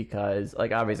 because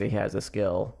like obviously he has a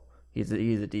skill. He's a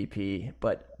DP,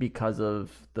 but because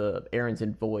of the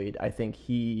Aronson void, I think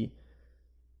he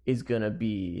is gonna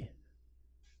be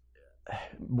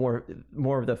more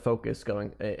of the focus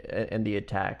going in the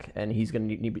attack, and he's gonna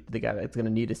need the guy that's gonna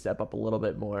need to step up a little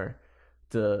bit more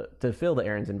to fill the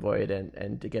Aronson void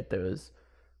and to get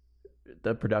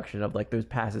the production of like those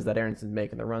passes that Aronson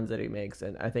makes and the runs that he makes.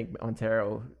 And I think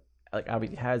Montero like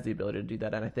obviously has the ability to do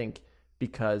that, and I think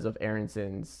because of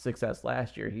Aronson's success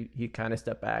last year, he kind of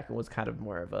stepped back and was kind of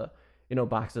more of a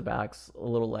box to box, a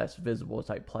little less visible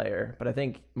type player. But I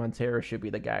think Montero should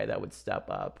be the guy that would step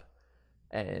up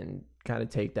and kind of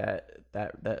take that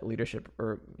leadership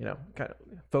or kind of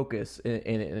focus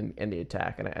in the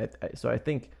attack. And so I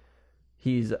think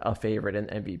he's a favorite in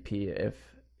MVP if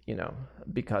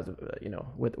because of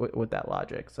with that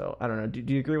logic. So I don't know.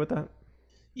 Do you agree with that?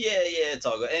 Yeah, it's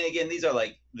all good. And again, these are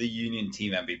like the Union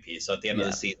team MVP. So at the end of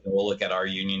the season, we'll look at our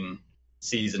Union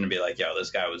season and be like, yo,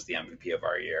 this guy was the MVP of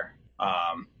our year.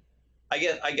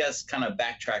 I guess kind of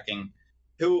backtracking,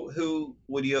 who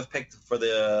would you have picked for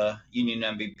the Union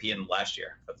MVP in last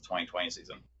year for the 2020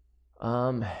 season?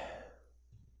 I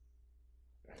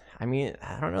mean,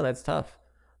 I don't know. That's tough.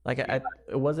 Like, it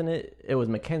was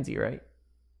McKenzie, right?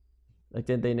 Like,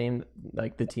 did they name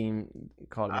like the team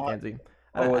called McKenzie?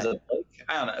 Or was it Blake?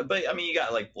 I don't know. But I mean, you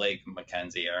got like Blake,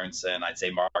 McKenzie, Aronson. I'd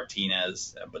say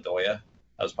Martinez, and Bedoya.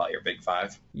 That was probably your big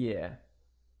five. Yeah,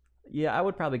 I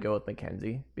would probably go with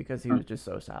McKenzie because he was just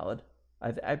so solid.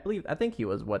 I think he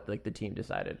was what like the team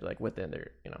decided like within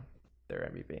their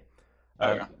their MVP.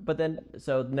 Okay. But then,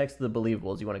 so next to the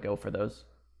believables, you want to go for those?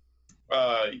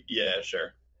 Yeah,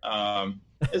 sure.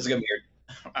 This is gonna be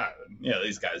your,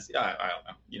 these guys. I don't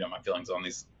know. You know my feelings on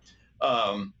these.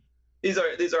 These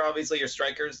are obviously your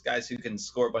strikers, guys who can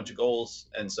score a bunch of goals,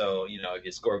 and so if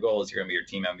you score goals, you're gonna be your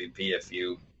team MVP if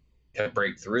you can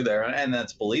break through there, and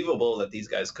that's believable that these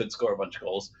guys could score a bunch of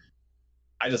goals.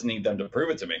 I just need them to prove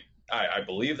it to me. I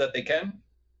believe that they can,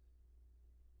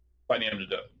 but I need them to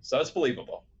do it. So it's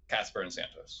believable. Casper and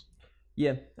Santos.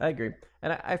 Yeah, I agree,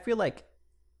 and I feel like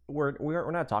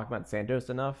we're not talking about Santos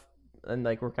enough, and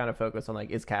like we're kind of focused on like,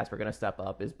 is Casper gonna step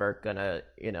up? Is Burke gonna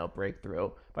break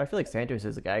through? But I feel like Santos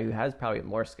is a guy who has probably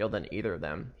more skill than either of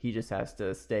them. He just has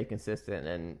to stay consistent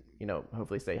and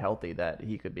hopefully stay healthy, that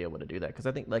he could be able to do that. Because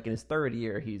I think like in his third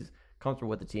year, he's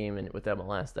comfortable with the team and with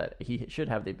MLS, that he should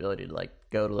have the ability to like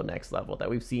go to the next level that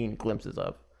we've seen glimpses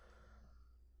of.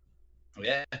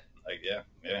 Yeah.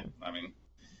 I mean,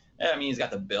 he's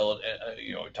got the build.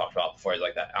 We talked about before. He's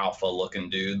like that alpha-looking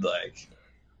dude. Like,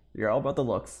 you're all about the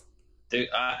looks, dude.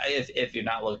 If you're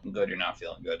not looking good, you're not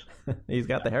feeling good. He's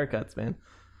got the haircuts, man.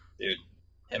 Dude,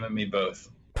 him and me both.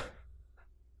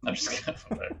 I'm just kidding.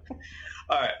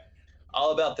 All right,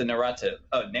 all about the narrative.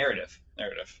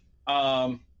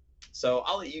 So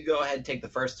I'll let you go ahead and take the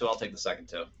first two. I'll take the second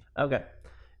two. Okay.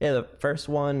 Yeah, the first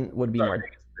one would be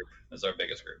This is our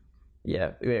biggest group.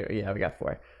 Yeah, we got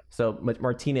four. So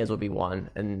Martinez would be one,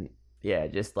 and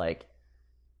just like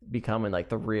becoming like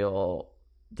the real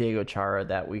Diego Chara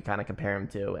that we kind of compare him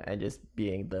to, and just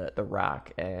being the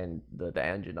rock and the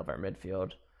engine of our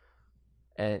midfield.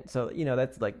 And so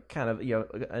that's like kind of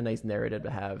a nice narrative to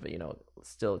have,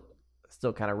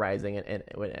 still kind of rising in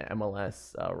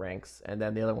MLS ranks. And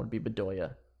then the other one would be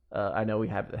Bedoya. I know we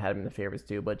have had him in the favorites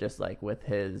too, but just like with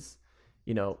his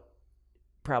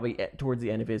probably towards the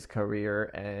end of his career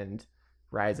and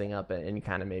rising up and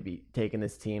kind of maybe taking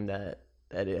this team that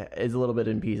is a little bit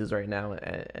in pieces right now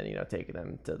and taking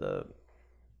them to the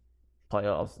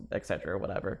playoffs, etc., or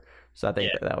whatever. So I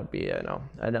think that would be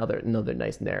another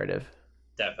nice narrative.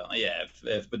 Definitely, yeah.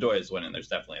 If Bedoya is winning, there's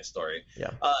definitely a story. Yeah.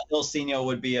 Ilsinho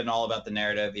would be an all about the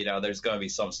narrative. There's going to be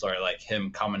some story like him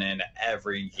coming in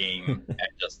every game and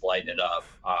just lighting it up.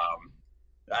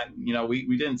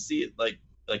 We didn't see it like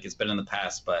it's been in the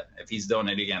past, but if he's doing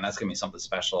it again, that's going to be something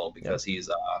special because he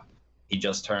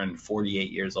just turned 48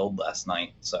 years old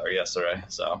yesterday.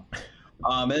 So,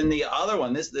 and the other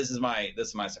one, this is my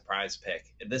surprise pick.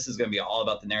 This is going to be all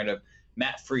about the narrative.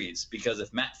 Matt Freese, because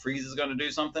if Matt Freese is going to do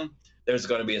something, there's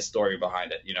going to be a story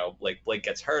behind it. Like Blake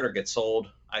gets hurt or gets sold.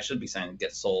 I should be saying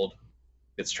gets sold,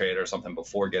 gets traded or something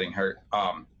before getting hurt.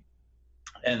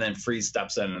 And then Freese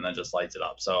steps in and then just lights it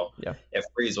up. So if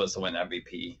Freese was to win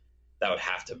MVP, that would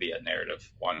have to be a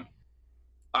narrative one.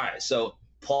 All right, so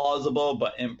plausible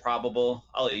but improbable.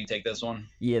 I'll let you take this one.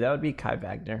 Yeah, that would be Kai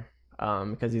Wagner,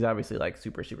 because he's obviously like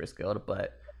super skilled,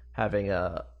 but having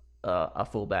a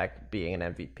fullback being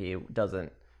an MVP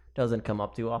doesn't come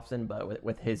up too often. But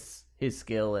with his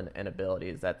skill and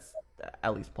abilities, that's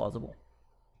at least plausible.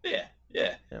 Yeah.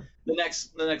 The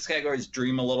next category is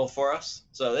dream a little for us.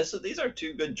 So these are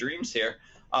two good dreams here.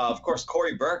 Of course,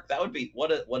 Corey Burke, that would be what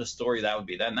a story that would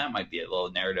be. Then that might be a little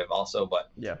narrative also,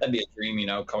 but that'd be a dream,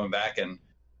 coming back and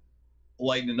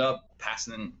lighting it up,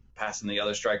 passing the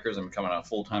other strikers and becoming a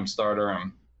full-time starter.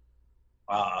 And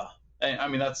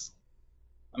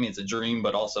it's a dream,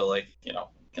 but also like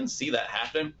can see that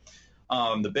happen.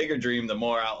 The bigger dream, the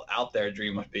more out there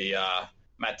dream would be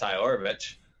Matej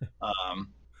Orovich.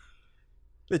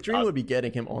 The dream would be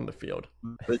getting him on the field.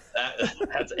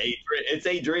 It's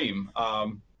a dream,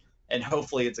 and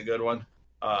hopefully it's a good one.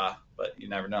 But you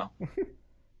never know.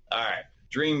 All right,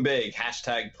 dream big.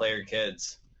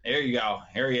 #PlayerKids. There you go.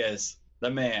 Here he is, the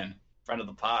man, friend of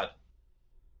the pod.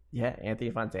 Yeah,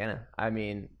 Anthony Fontana. I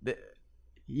mean,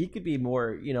 he could be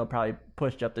more, probably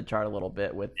pushed up the chart a little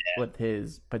bit with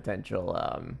his potential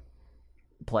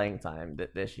playing time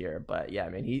this year. But yeah, I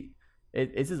mean,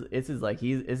 this is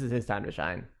his time to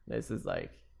shine. This is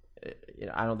like,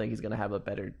 I don't think he's gonna have a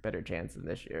better chance than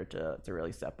this year to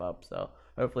really step up. So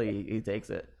hopefully he takes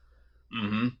it.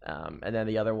 Mm-hmm. And then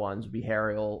the other ones would be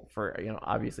Harrell for,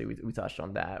 obviously we touched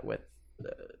on that with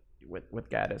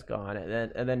Gaddis gone,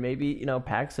 and then maybe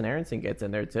Paxton Aronson gets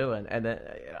in there too, and then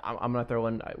I'm gonna throw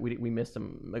in we missed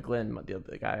him, McGlynn,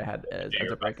 the guy I had as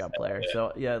a breakout player.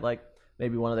 So yeah, like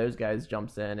maybe one of those guys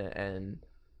jumps in and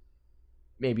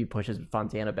maybe pushes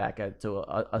Fontana back to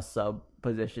a sub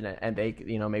position, and they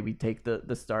maybe take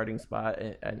the starting spot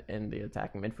in the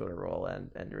attacking midfielder role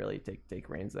and really take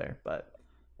reins there. But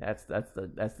that's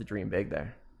the dream big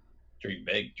there. Dream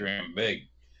big.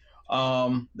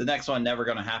 The next one, never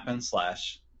going to happen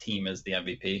 / team is the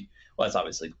MVP. Well, it's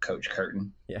obviously Coach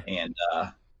Curtin. Yeah. And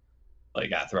you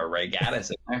got to throw Ray Gaddis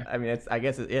in there. I mean, I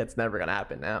guess it's never going to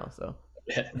happen now. So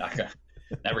Yeah,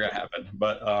 never going to happen.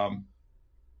 But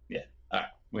yeah, all right.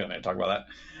 We don't need to talk about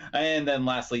that. And then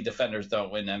lastly, defenders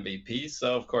don't win MVP.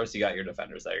 So, of course, you got your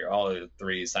defenders there. You're all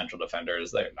three central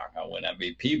defenders. They're not going to win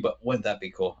MVP, but wouldn't that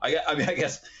be cool? I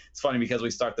guess it's funny because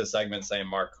we start this segment saying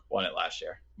Mark won it last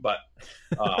year, but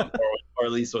or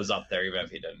at least was up there, even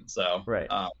if he didn't. So, right.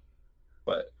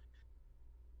 But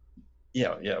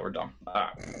yeah, we're done. All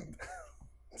right.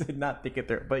 Did not think it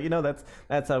through, but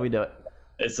that's how we do it.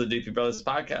 It's the DP Brothers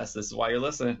podcast. This is why you're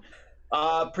listening.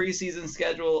 Preseason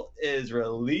schedule is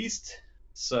released,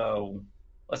 so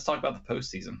let's talk about the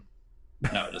postseason.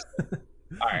 No, just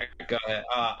all right. Go ahead.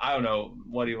 I don't know.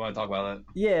 What do you want to talk about? That?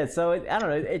 Yeah, so I don't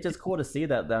know. It's just cool to see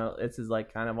that though. This is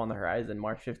like kind of on the horizon.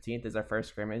 March 15th is our first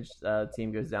scrimmage.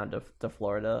 Team goes down to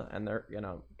Florida, and they're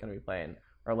going to be playing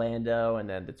Orlando, and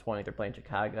then the 20th they're playing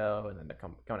Chicago, and then they're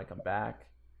going to come back,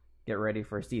 get ready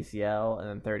for CCL, and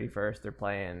then 31st they're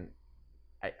playing.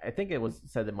 I think it was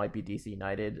said it might be DC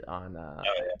United on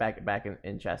back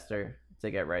in Chester to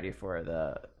get ready for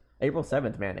the April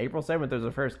 7th. Man, April 7th is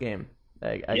the first game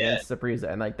against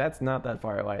Saprissa, and like that's not that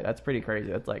far away. That's pretty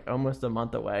crazy. That's like almost a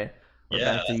month away. We're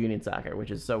back to Union soccer,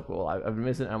 which is so cool. I've been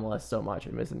missing MLS so much.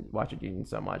 I'm missing watching Union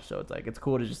so much. So it's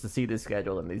cool to see this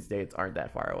schedule, and these dates aren't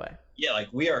that far away. Yeah, like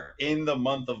we are in the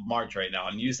month of March right now,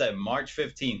 and you said March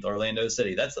 15th, Orlando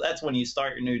City. That's when you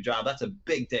start your new job. That's a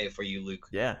big day for you, Luke.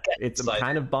 Yeah, I'm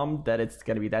kind of bummed that it's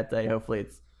going to be that day. Hopefully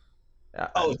it's.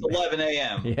 It's 11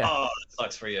 a.m. Yeah. Oh, that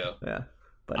sucks for you. Yeah,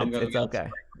 but it's okay.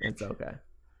 It's okay.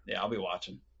 Yeah, I'll be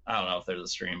watching. I don't know if there's a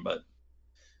stream, but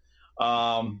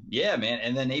yeah, man.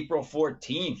 And then April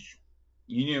 14th,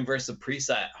 Union versus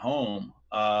Saprissa at home.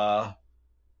 I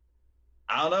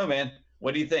don't know, man.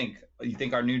 What do you think? You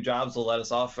think our new jobs will let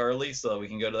us off early so we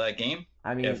can go to that game?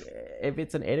 I mean, if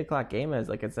it's an 8:00 game, as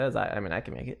like it says, I mean, I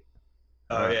can make it.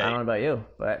 Oh yeah. I don't know about you,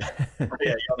 but yeah,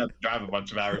 you don't have to drive a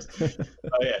bunch of hours.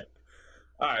 Oh yeah.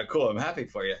 All right, cool. I'm happy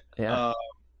for you. Yeah.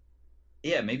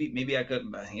 Yeah, maybe I could.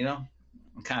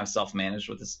 I'm kind of self-managed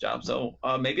with this job, so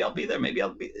maybe I'll be there. Maybe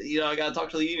I'll be. I got to talk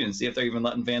to the union and see if they're even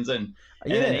letting fans in.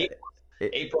 And then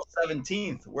April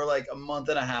 17th, we're like a month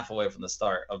and a half away from the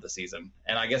start of the season,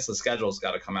 and I guess the schedule's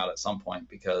got to come out at some point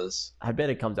because I bet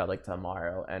it comes out like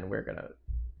tomorrow, and we're gonna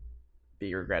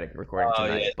be regretting recording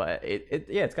tonight. Yeah. But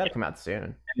it's got to come out soon.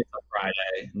 And it's a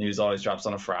Friday. News always drops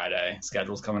on a Friday.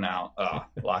 Schedule's coming out.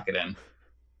 Lock it in.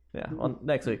 Yeah, well,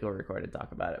 next week we'll record and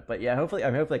talk about it. But yeah, hopefully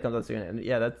it comes out soon. And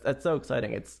yeah, that's so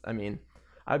exciting.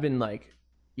 I've been like,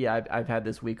 I've had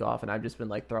this week off, and I've just been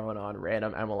like throwing on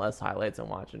random MLS highlights and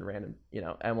watching random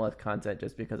MLS content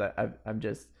just because I'm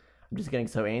just getting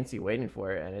so antsy waiting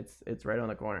for it, and it's right on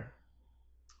the corner.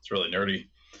 It's really nerdy.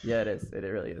 Yeah, it is. It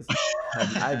really is.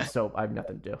 I have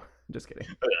nothing to do. Just kidding.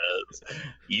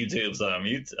 YouTube's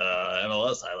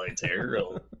MLS highlights here.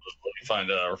 Let me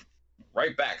find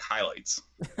right back highlights.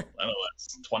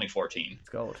 MLS 2014. It's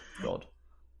gold.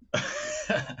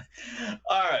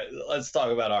 All right, let's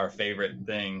talk about our favorite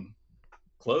thing,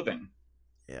 clothing.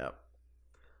 Yeah.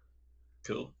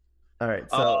 Cool. All right.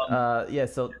 So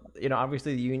so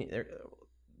obviously the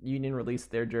Union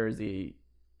released their jersey.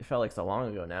 It felt like so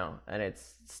long ago now, and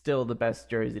it's still the best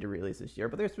jersey to release this year.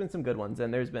 But there's been some good ones,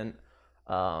 and there's been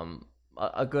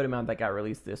a good amount that got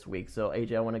released this week. So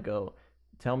AJ, I want to go.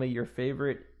 Tell me your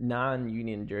favorite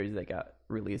non-Union jersey that got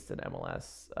released in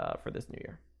MLS for this new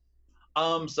year.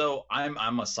 So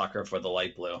I'm a sucker for the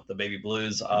light blue, the baby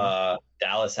blues.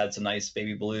 Dallas had some nice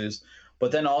baby blues,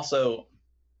 but then also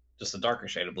just a darker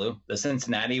shade of blue. The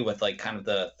Cincinnati with like kind of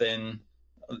the thin,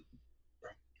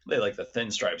 they like the thin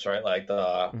stripes, right? Like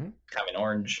the kind of an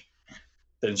orange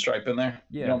thin stripe in there.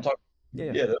 Yeah. You know what I'm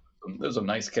talking? Yeah. those are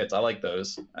nice kits. I like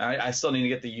those. I still need to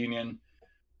get the Union.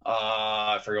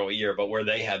 I forget what year, but where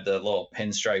they had the little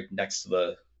pinstripe next to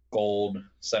the gold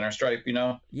center stripe, you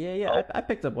know? Yeah. Oh, I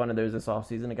picked up one of those this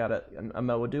offseason. I got a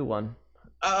Mo Adu one.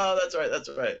 oh, that's right. That's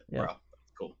right. Yeah. Bro,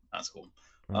 that's cool. That's cool.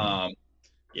 Mhm.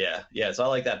 Yeah. So I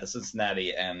like that, the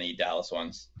Cincinnati and the Dallas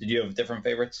ones. Did you have different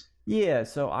favorites? Yeah,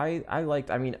 so I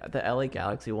liked. I mean, the LA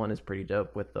Galaxy one is pretty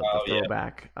dope with the Oh, yeah.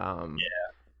 throwback.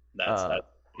 That's that.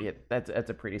 Yeah, that's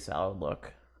a pretty solid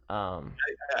look. And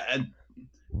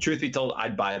truth be told,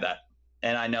 I'd buy that.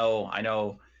 And I know,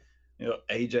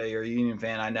 AJ, you're a Union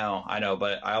fan. I know,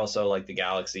 but I also like the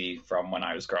Galaxy from when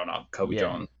I was growing up. Kobe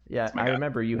Jones. Yeah, That's my I guy.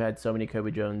 remember you had so many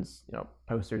Kobe Jones,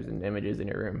 posters and images in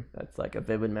your room. That's like a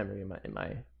vivid memory in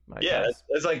my Yeah, past.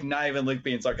 it's like not even like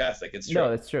being sarcastic. It's true. No,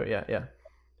 that's true. Yeah.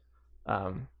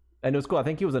 And it was cool. I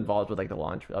think he was involved with like the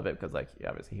launch of it because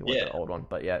obviously he was Yeah. the old one.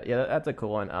 But yeah, that's a cool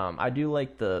one. I do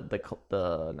like the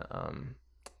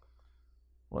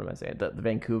what am I saying? The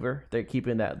Vancouver. They're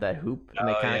keeping that hoop and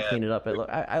they Oh, kind of yeah. clean it up.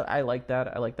 I like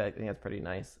that. I like that. I think that's pretty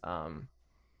nice. I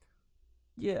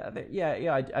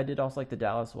did also like the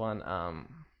Dallas one.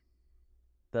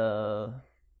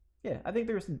 I think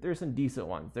there's some decent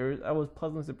ones. I was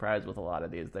pleasantly surprised with a lot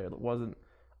of these. There wasn't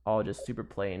all just super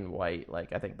plain white.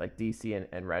 Like I think like DC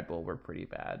and Red Bull were pretty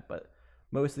bad, but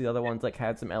most of the other ones like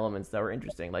had some elements that were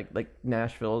interesting. Like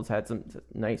Nashville's had some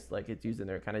nice, like it's using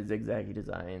their kind of zigzaggy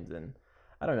designs, and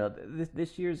I don't know.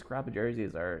 This year's crop of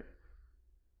jerseys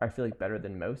I feel like better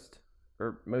than most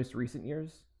recent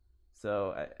years.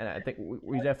 So I think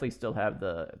we definitely still have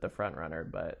the front runner,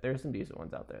 but there's some decent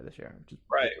ones out there this year, which is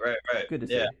Right. good to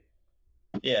see.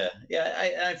 Yeah.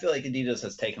 I feel like Adidas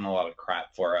has taken a lot of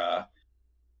crap for,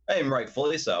 and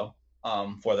rightfully so,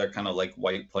 for their kind of like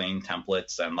white plain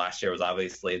templates. And last year was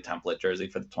obviously a template jersey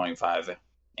for the 25th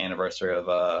anniversary of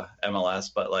MLS.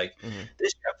 But like Mhm.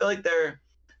 this year, I feel like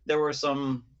there were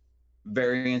some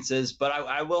variances, but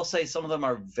I will say some of them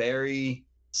are very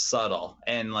subtle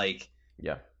and like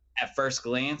Yeah. at first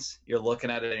glance, you're looking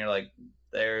at it and you're like,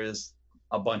 there's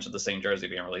a bunch of the same jersey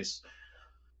being released.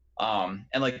 And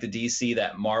like the DC,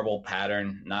 that marble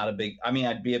pattern, not a big, I mean,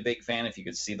 I'd be a big fan if you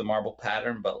could see the marble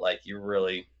pattern, but like you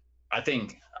really, I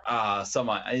think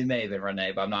someone, it may have been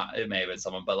Renee, but it may have been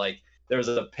someone, but like there was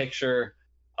a picture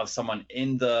of someone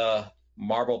in the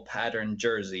marble pattern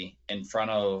jersey in front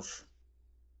of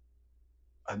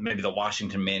maybe the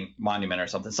Washington Monument or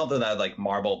something that had like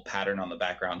marble pattern on the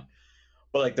background.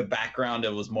 But like the background,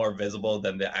 it was more visible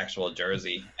than the actual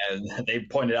jersey, and they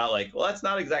pointed out like, well, that's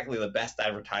not exactly the best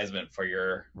advertisement for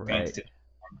your Right. fantasy.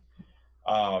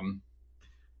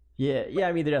 Yeah.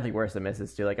 I mean, there definitely were some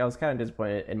misses too. Like I was kind of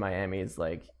disappointed in Miami's.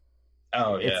 Like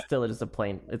Oh yeah, it's still just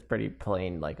it's pretty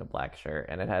plain, like a black shirt,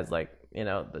 and it has like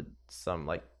some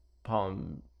like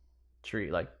palm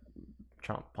tree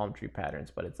palm tree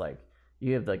patterns, but it's like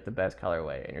you have like the best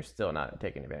colorway, and you're still not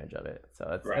taking advantage of it.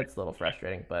 So Right. that's a little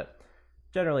frustrating, but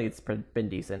generally it's been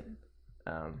decent.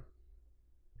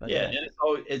 But yeah, and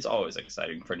it's always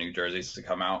exciting for new jerseys to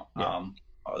come out. Yeah.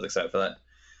 I was excited for that.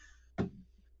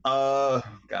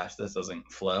 Gosh, this doesn't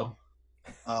flow.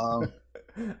 All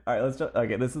right,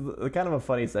 okay, this is kind of a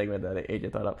funny segment that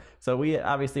AJ thought up. So we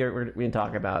obviously we can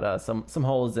talk about some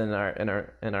holes in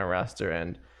our roster,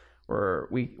 and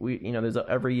we there's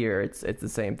every year it's the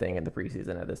same thing in the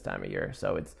preseason at this time of year.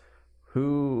 So it's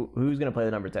who's going to play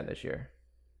the number 10 this year,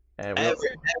 and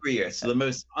Every year, it's the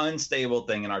most unstable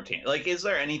thing in our team. Like, is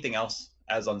there anything else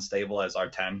as unstable as our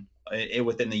 10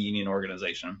 within the Union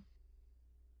organization?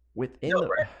 within No, the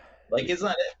right. Like, isn't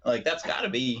that it? Like, that's got to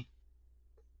be.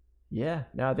 yeah,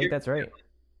 no, I think that's right.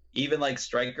 Even like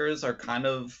strikers are kind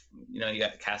of, you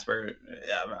got Casper.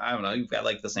 I don't know. You've got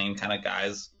like the same kind of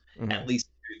guys Mhm. at least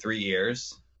 2-3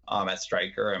 years at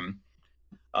striker, and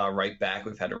right back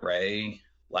we've had Ray.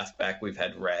 Left back we've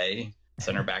had Ray.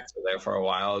 Center backs were there for a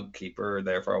while. Keeper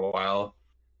there for a while.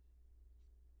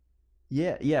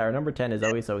 Yeah, our number 10 is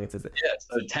always so consistent. Yeah,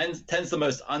 so 10's the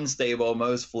most unstable,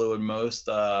 most fluid, most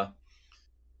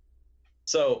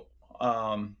so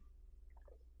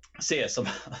so this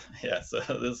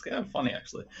is kind of funny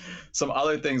actually. Some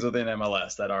other things within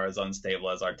MLS that are as unstable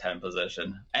as our 10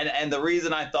 position. And the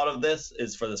reason I thought of this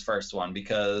is for this first one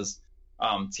because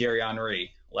Thierry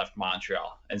Henry left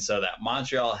Montreal. And so that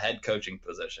Montreal head coaching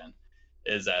position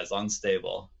is as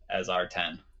unstable as our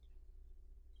 10.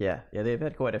 Yeah, they've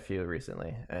had quite a few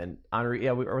recently, and Henry.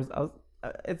 Yeah,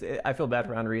 I feel bad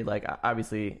for Henry. Like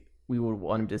obviously, we would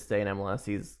want him to stay in MLS.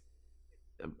 He's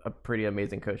a pretty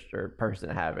amazing coach or person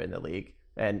to have in the league,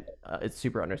 and it's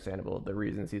super understandable the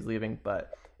reasons he's leaving.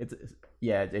 But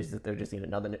they're just need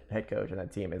another head coach, and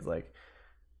that team is like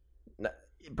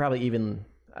probably even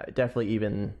definitely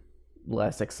even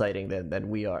less exciting than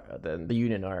than the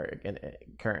Union are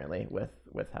currently with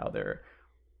how they're.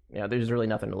 There's really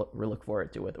nothing to look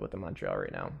forward to with the Montreal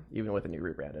right now, even with the new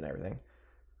rebrand and everything.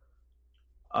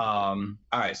 All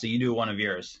right, so you do one of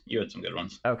yours. You had some good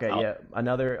ones. Okay, yeah.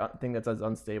 Another thing that's as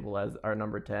unstable as our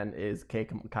number 10 is Kai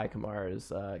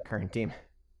Kamara's current team.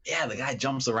 Yeah, the guy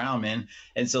jumps around, man.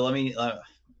 And so let me.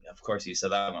 Of course, you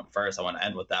said that one first. I want to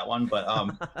end with that one, but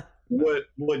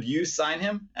would you sign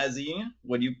him as a Union?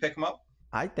 Would you pick him up?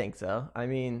 I think so. I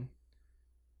mean,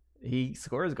 he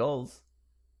scores goals,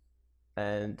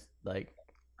 and like,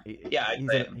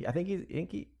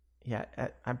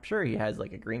 I'm sure he has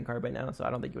like a green card by now, so I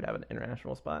don't think he would have an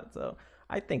international spot. So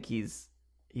I think he's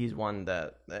one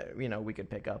that we could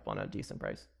pick up on a decent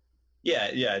price. Yeah,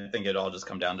 I think it'd all just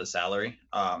come down to salary.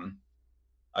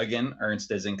 Again,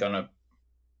 Ernst isn't gonna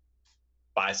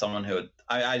buy someone who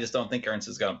I just don't think Ernst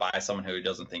is gonna buy someone who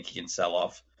doesn't think he can sell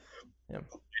off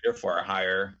for a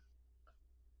higher.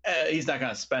 He's not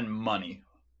gonna spend money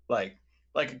like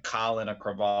a Colin, a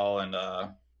Craval, and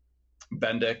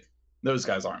Bendik. Those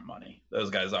guys aren't money. Those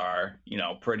guys are,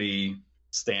 pretty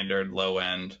standard low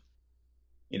end,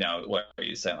 what are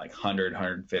you saying, like 100,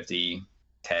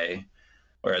 150K.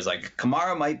 Whereas like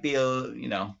Kamara might be a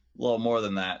little more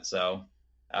than that. So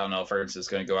I don't know if Ernst is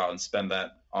going to go out and spend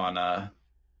that on a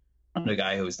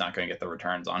guy who's not going to get the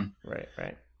returns on. Right.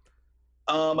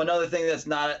 Another thing that's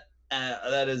not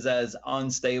that is as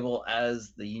unstable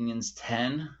as the Union's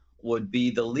 10 would be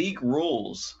the league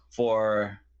rules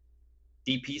for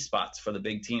DP spots for the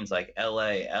big teams like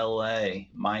LA,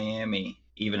 Miami,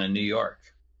 even in New York.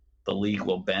 The league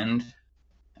will bend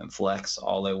and flex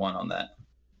all they want on that.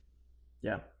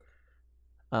 Yeah.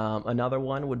 Another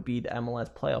one would be the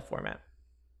MLS playoff format.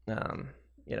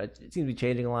 It seems to be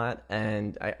changing a lot,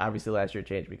 and obviously last year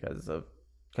changed because of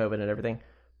COVID and everything.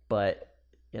 But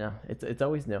it's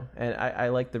always new, and I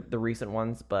like the recent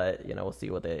ones. But we'll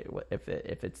see if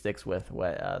it sticks with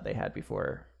what they had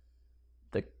before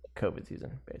the COVID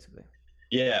season, basically.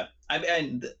 Yeah, I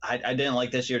didn't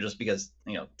like this year just because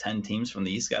 10 teams from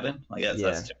the East got in. Like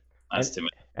that's too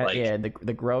many. Like,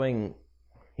 the growing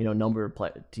number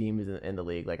of teams in the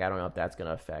league. Like I don't know if that's going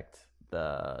to affect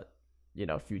the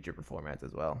future performance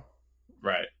as well.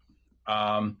 Right.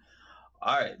 All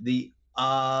right. The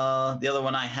other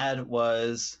one I had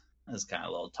was kind of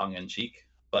a little tongue in cheek,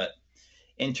 but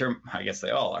I guess they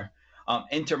all are.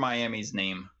 Inter Miami's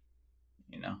name,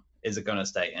 is it going to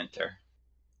stay Inter?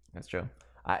 That's true.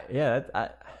 I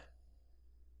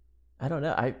don't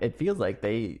know. It feels like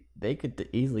they could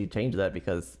easily change that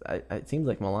because it seems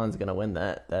like Milan's going to win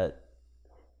that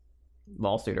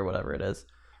lawsuit or whatever it is.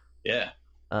 Yeah.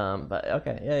 But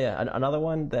okay, yeah. Another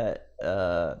one that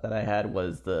I had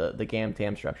was the GAM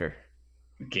TAM structure.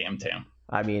 GAM TAM.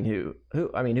 I mean, who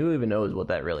even knows what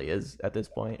that really is at this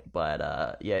point?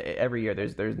 But every year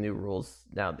there's new rules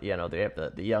now. They have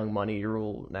the young money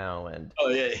rule now, and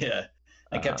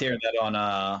I kept hearing that on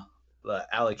the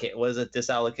allocate. Was it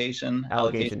disallocation?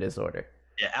 Allocation disorder.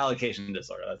 Yeah, allocation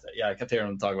disorder. That's it. Yeah, I kept hearing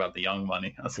them talk about the young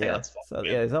money. I was like, that's fun. So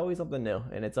there's always something new,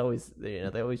 and it's always they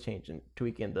always change and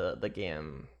tweaking the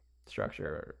GAM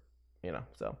structure.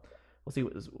 So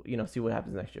we'll see what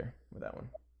happens next year with that one.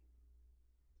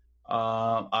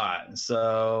 All right.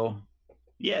 So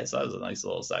that was a nice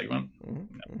little segment.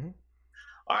 Mm-hmm.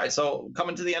 All right, so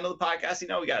coming to the end of the podcast,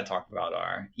 we got to talk about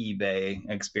our eBay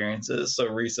experiences. So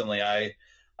recently, I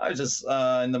was just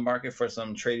in the market for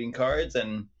some trading cards,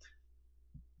 and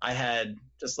I had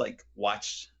just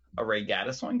watched a Ray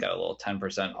Gaddis one, got a little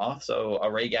 10% off. So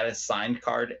a Ray Gaddis signed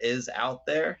card is out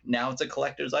there now. It's a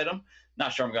collector's item.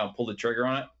 Not sure I'm going to pull the trigger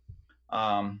on it.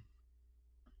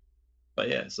 But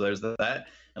yeah, so there's that.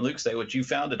 And Luke, say what you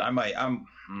found, and I don't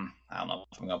know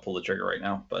if I'm gonna pull the trigger right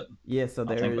now, but yeah. So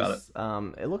there's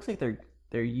it looks like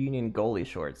they're Union goalie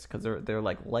shorts because they're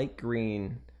like light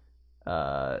green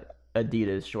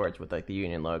Adidas shorts with the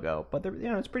Union logo, but they're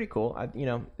it's pretty cool.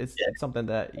 It's something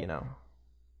that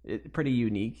it's pretty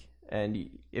unique, and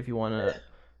if you want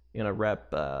to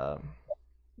rep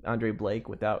Andre Blake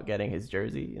without getting his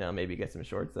jersey, maybe get some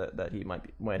shorts that he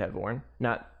might have worn,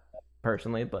 not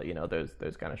personally, but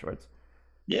those kind of shorts.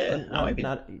 Yeah, not a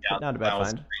bad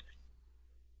find.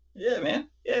 Yeah, man.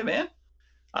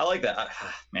 I like that.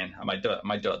 Man, I might do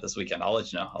it this weekend. I'll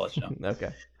let you know. Okay.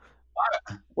 All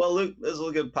right. Well, Luke, this was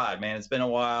a good pod, man. It's been a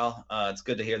while. It's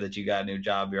good to hear that you got a new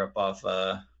job. You're got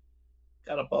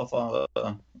up off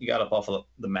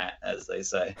the mat, as they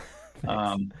say.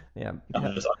 Yeah.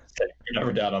 I'm just kidding. You're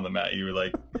never down on the mat. You were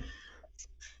like,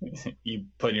 you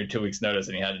put in your 2 weeks notice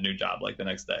and you had a new job the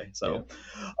next day. So,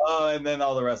 and then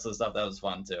all the rest of the stuff that was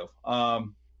fun too.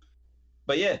 But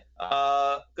But yeah,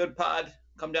 good pod.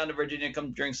 Come down to Virginia.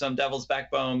 Come drink some Devil's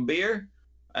Backbone beer.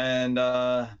 And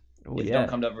if you don't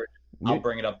come to Virginia, I'll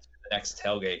bring it up to the next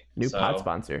tailgate. New pod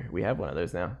sponsor. We have one of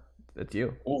those now. That's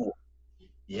you. Ooh.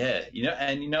 Yeah, yeah,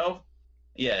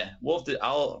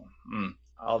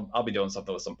 I'll be doing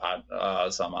something with some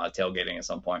tailgating at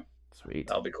some point. Sweet.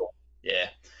 That'll be cool. Yeah.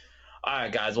 All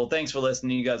right, guys. Well, thanks for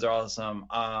listening. You guys are awesome.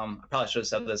 I probably should have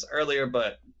said this earlier,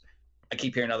 but I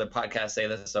keep hearing other podcasts say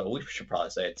this, so we should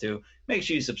probably say it too. Make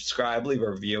sure you subscribe, leave a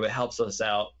review. It helps us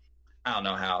out. I don't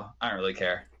know how. I don't really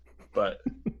care, but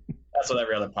that's what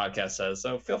every other podcast says.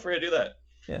 So feel free to do that.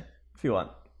 Yeah, if you want.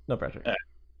 No pressure. Yeah.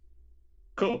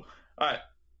 Cool. All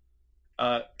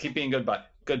right. Keep being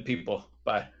good people.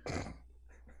 Bye.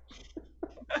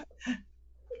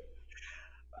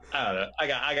 I don't know. I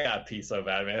got to pee so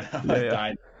bad, man. I'm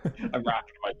dying. I'm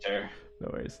rocking my chair. No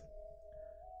worries.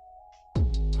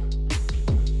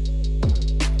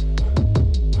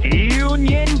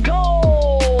 Union Gold!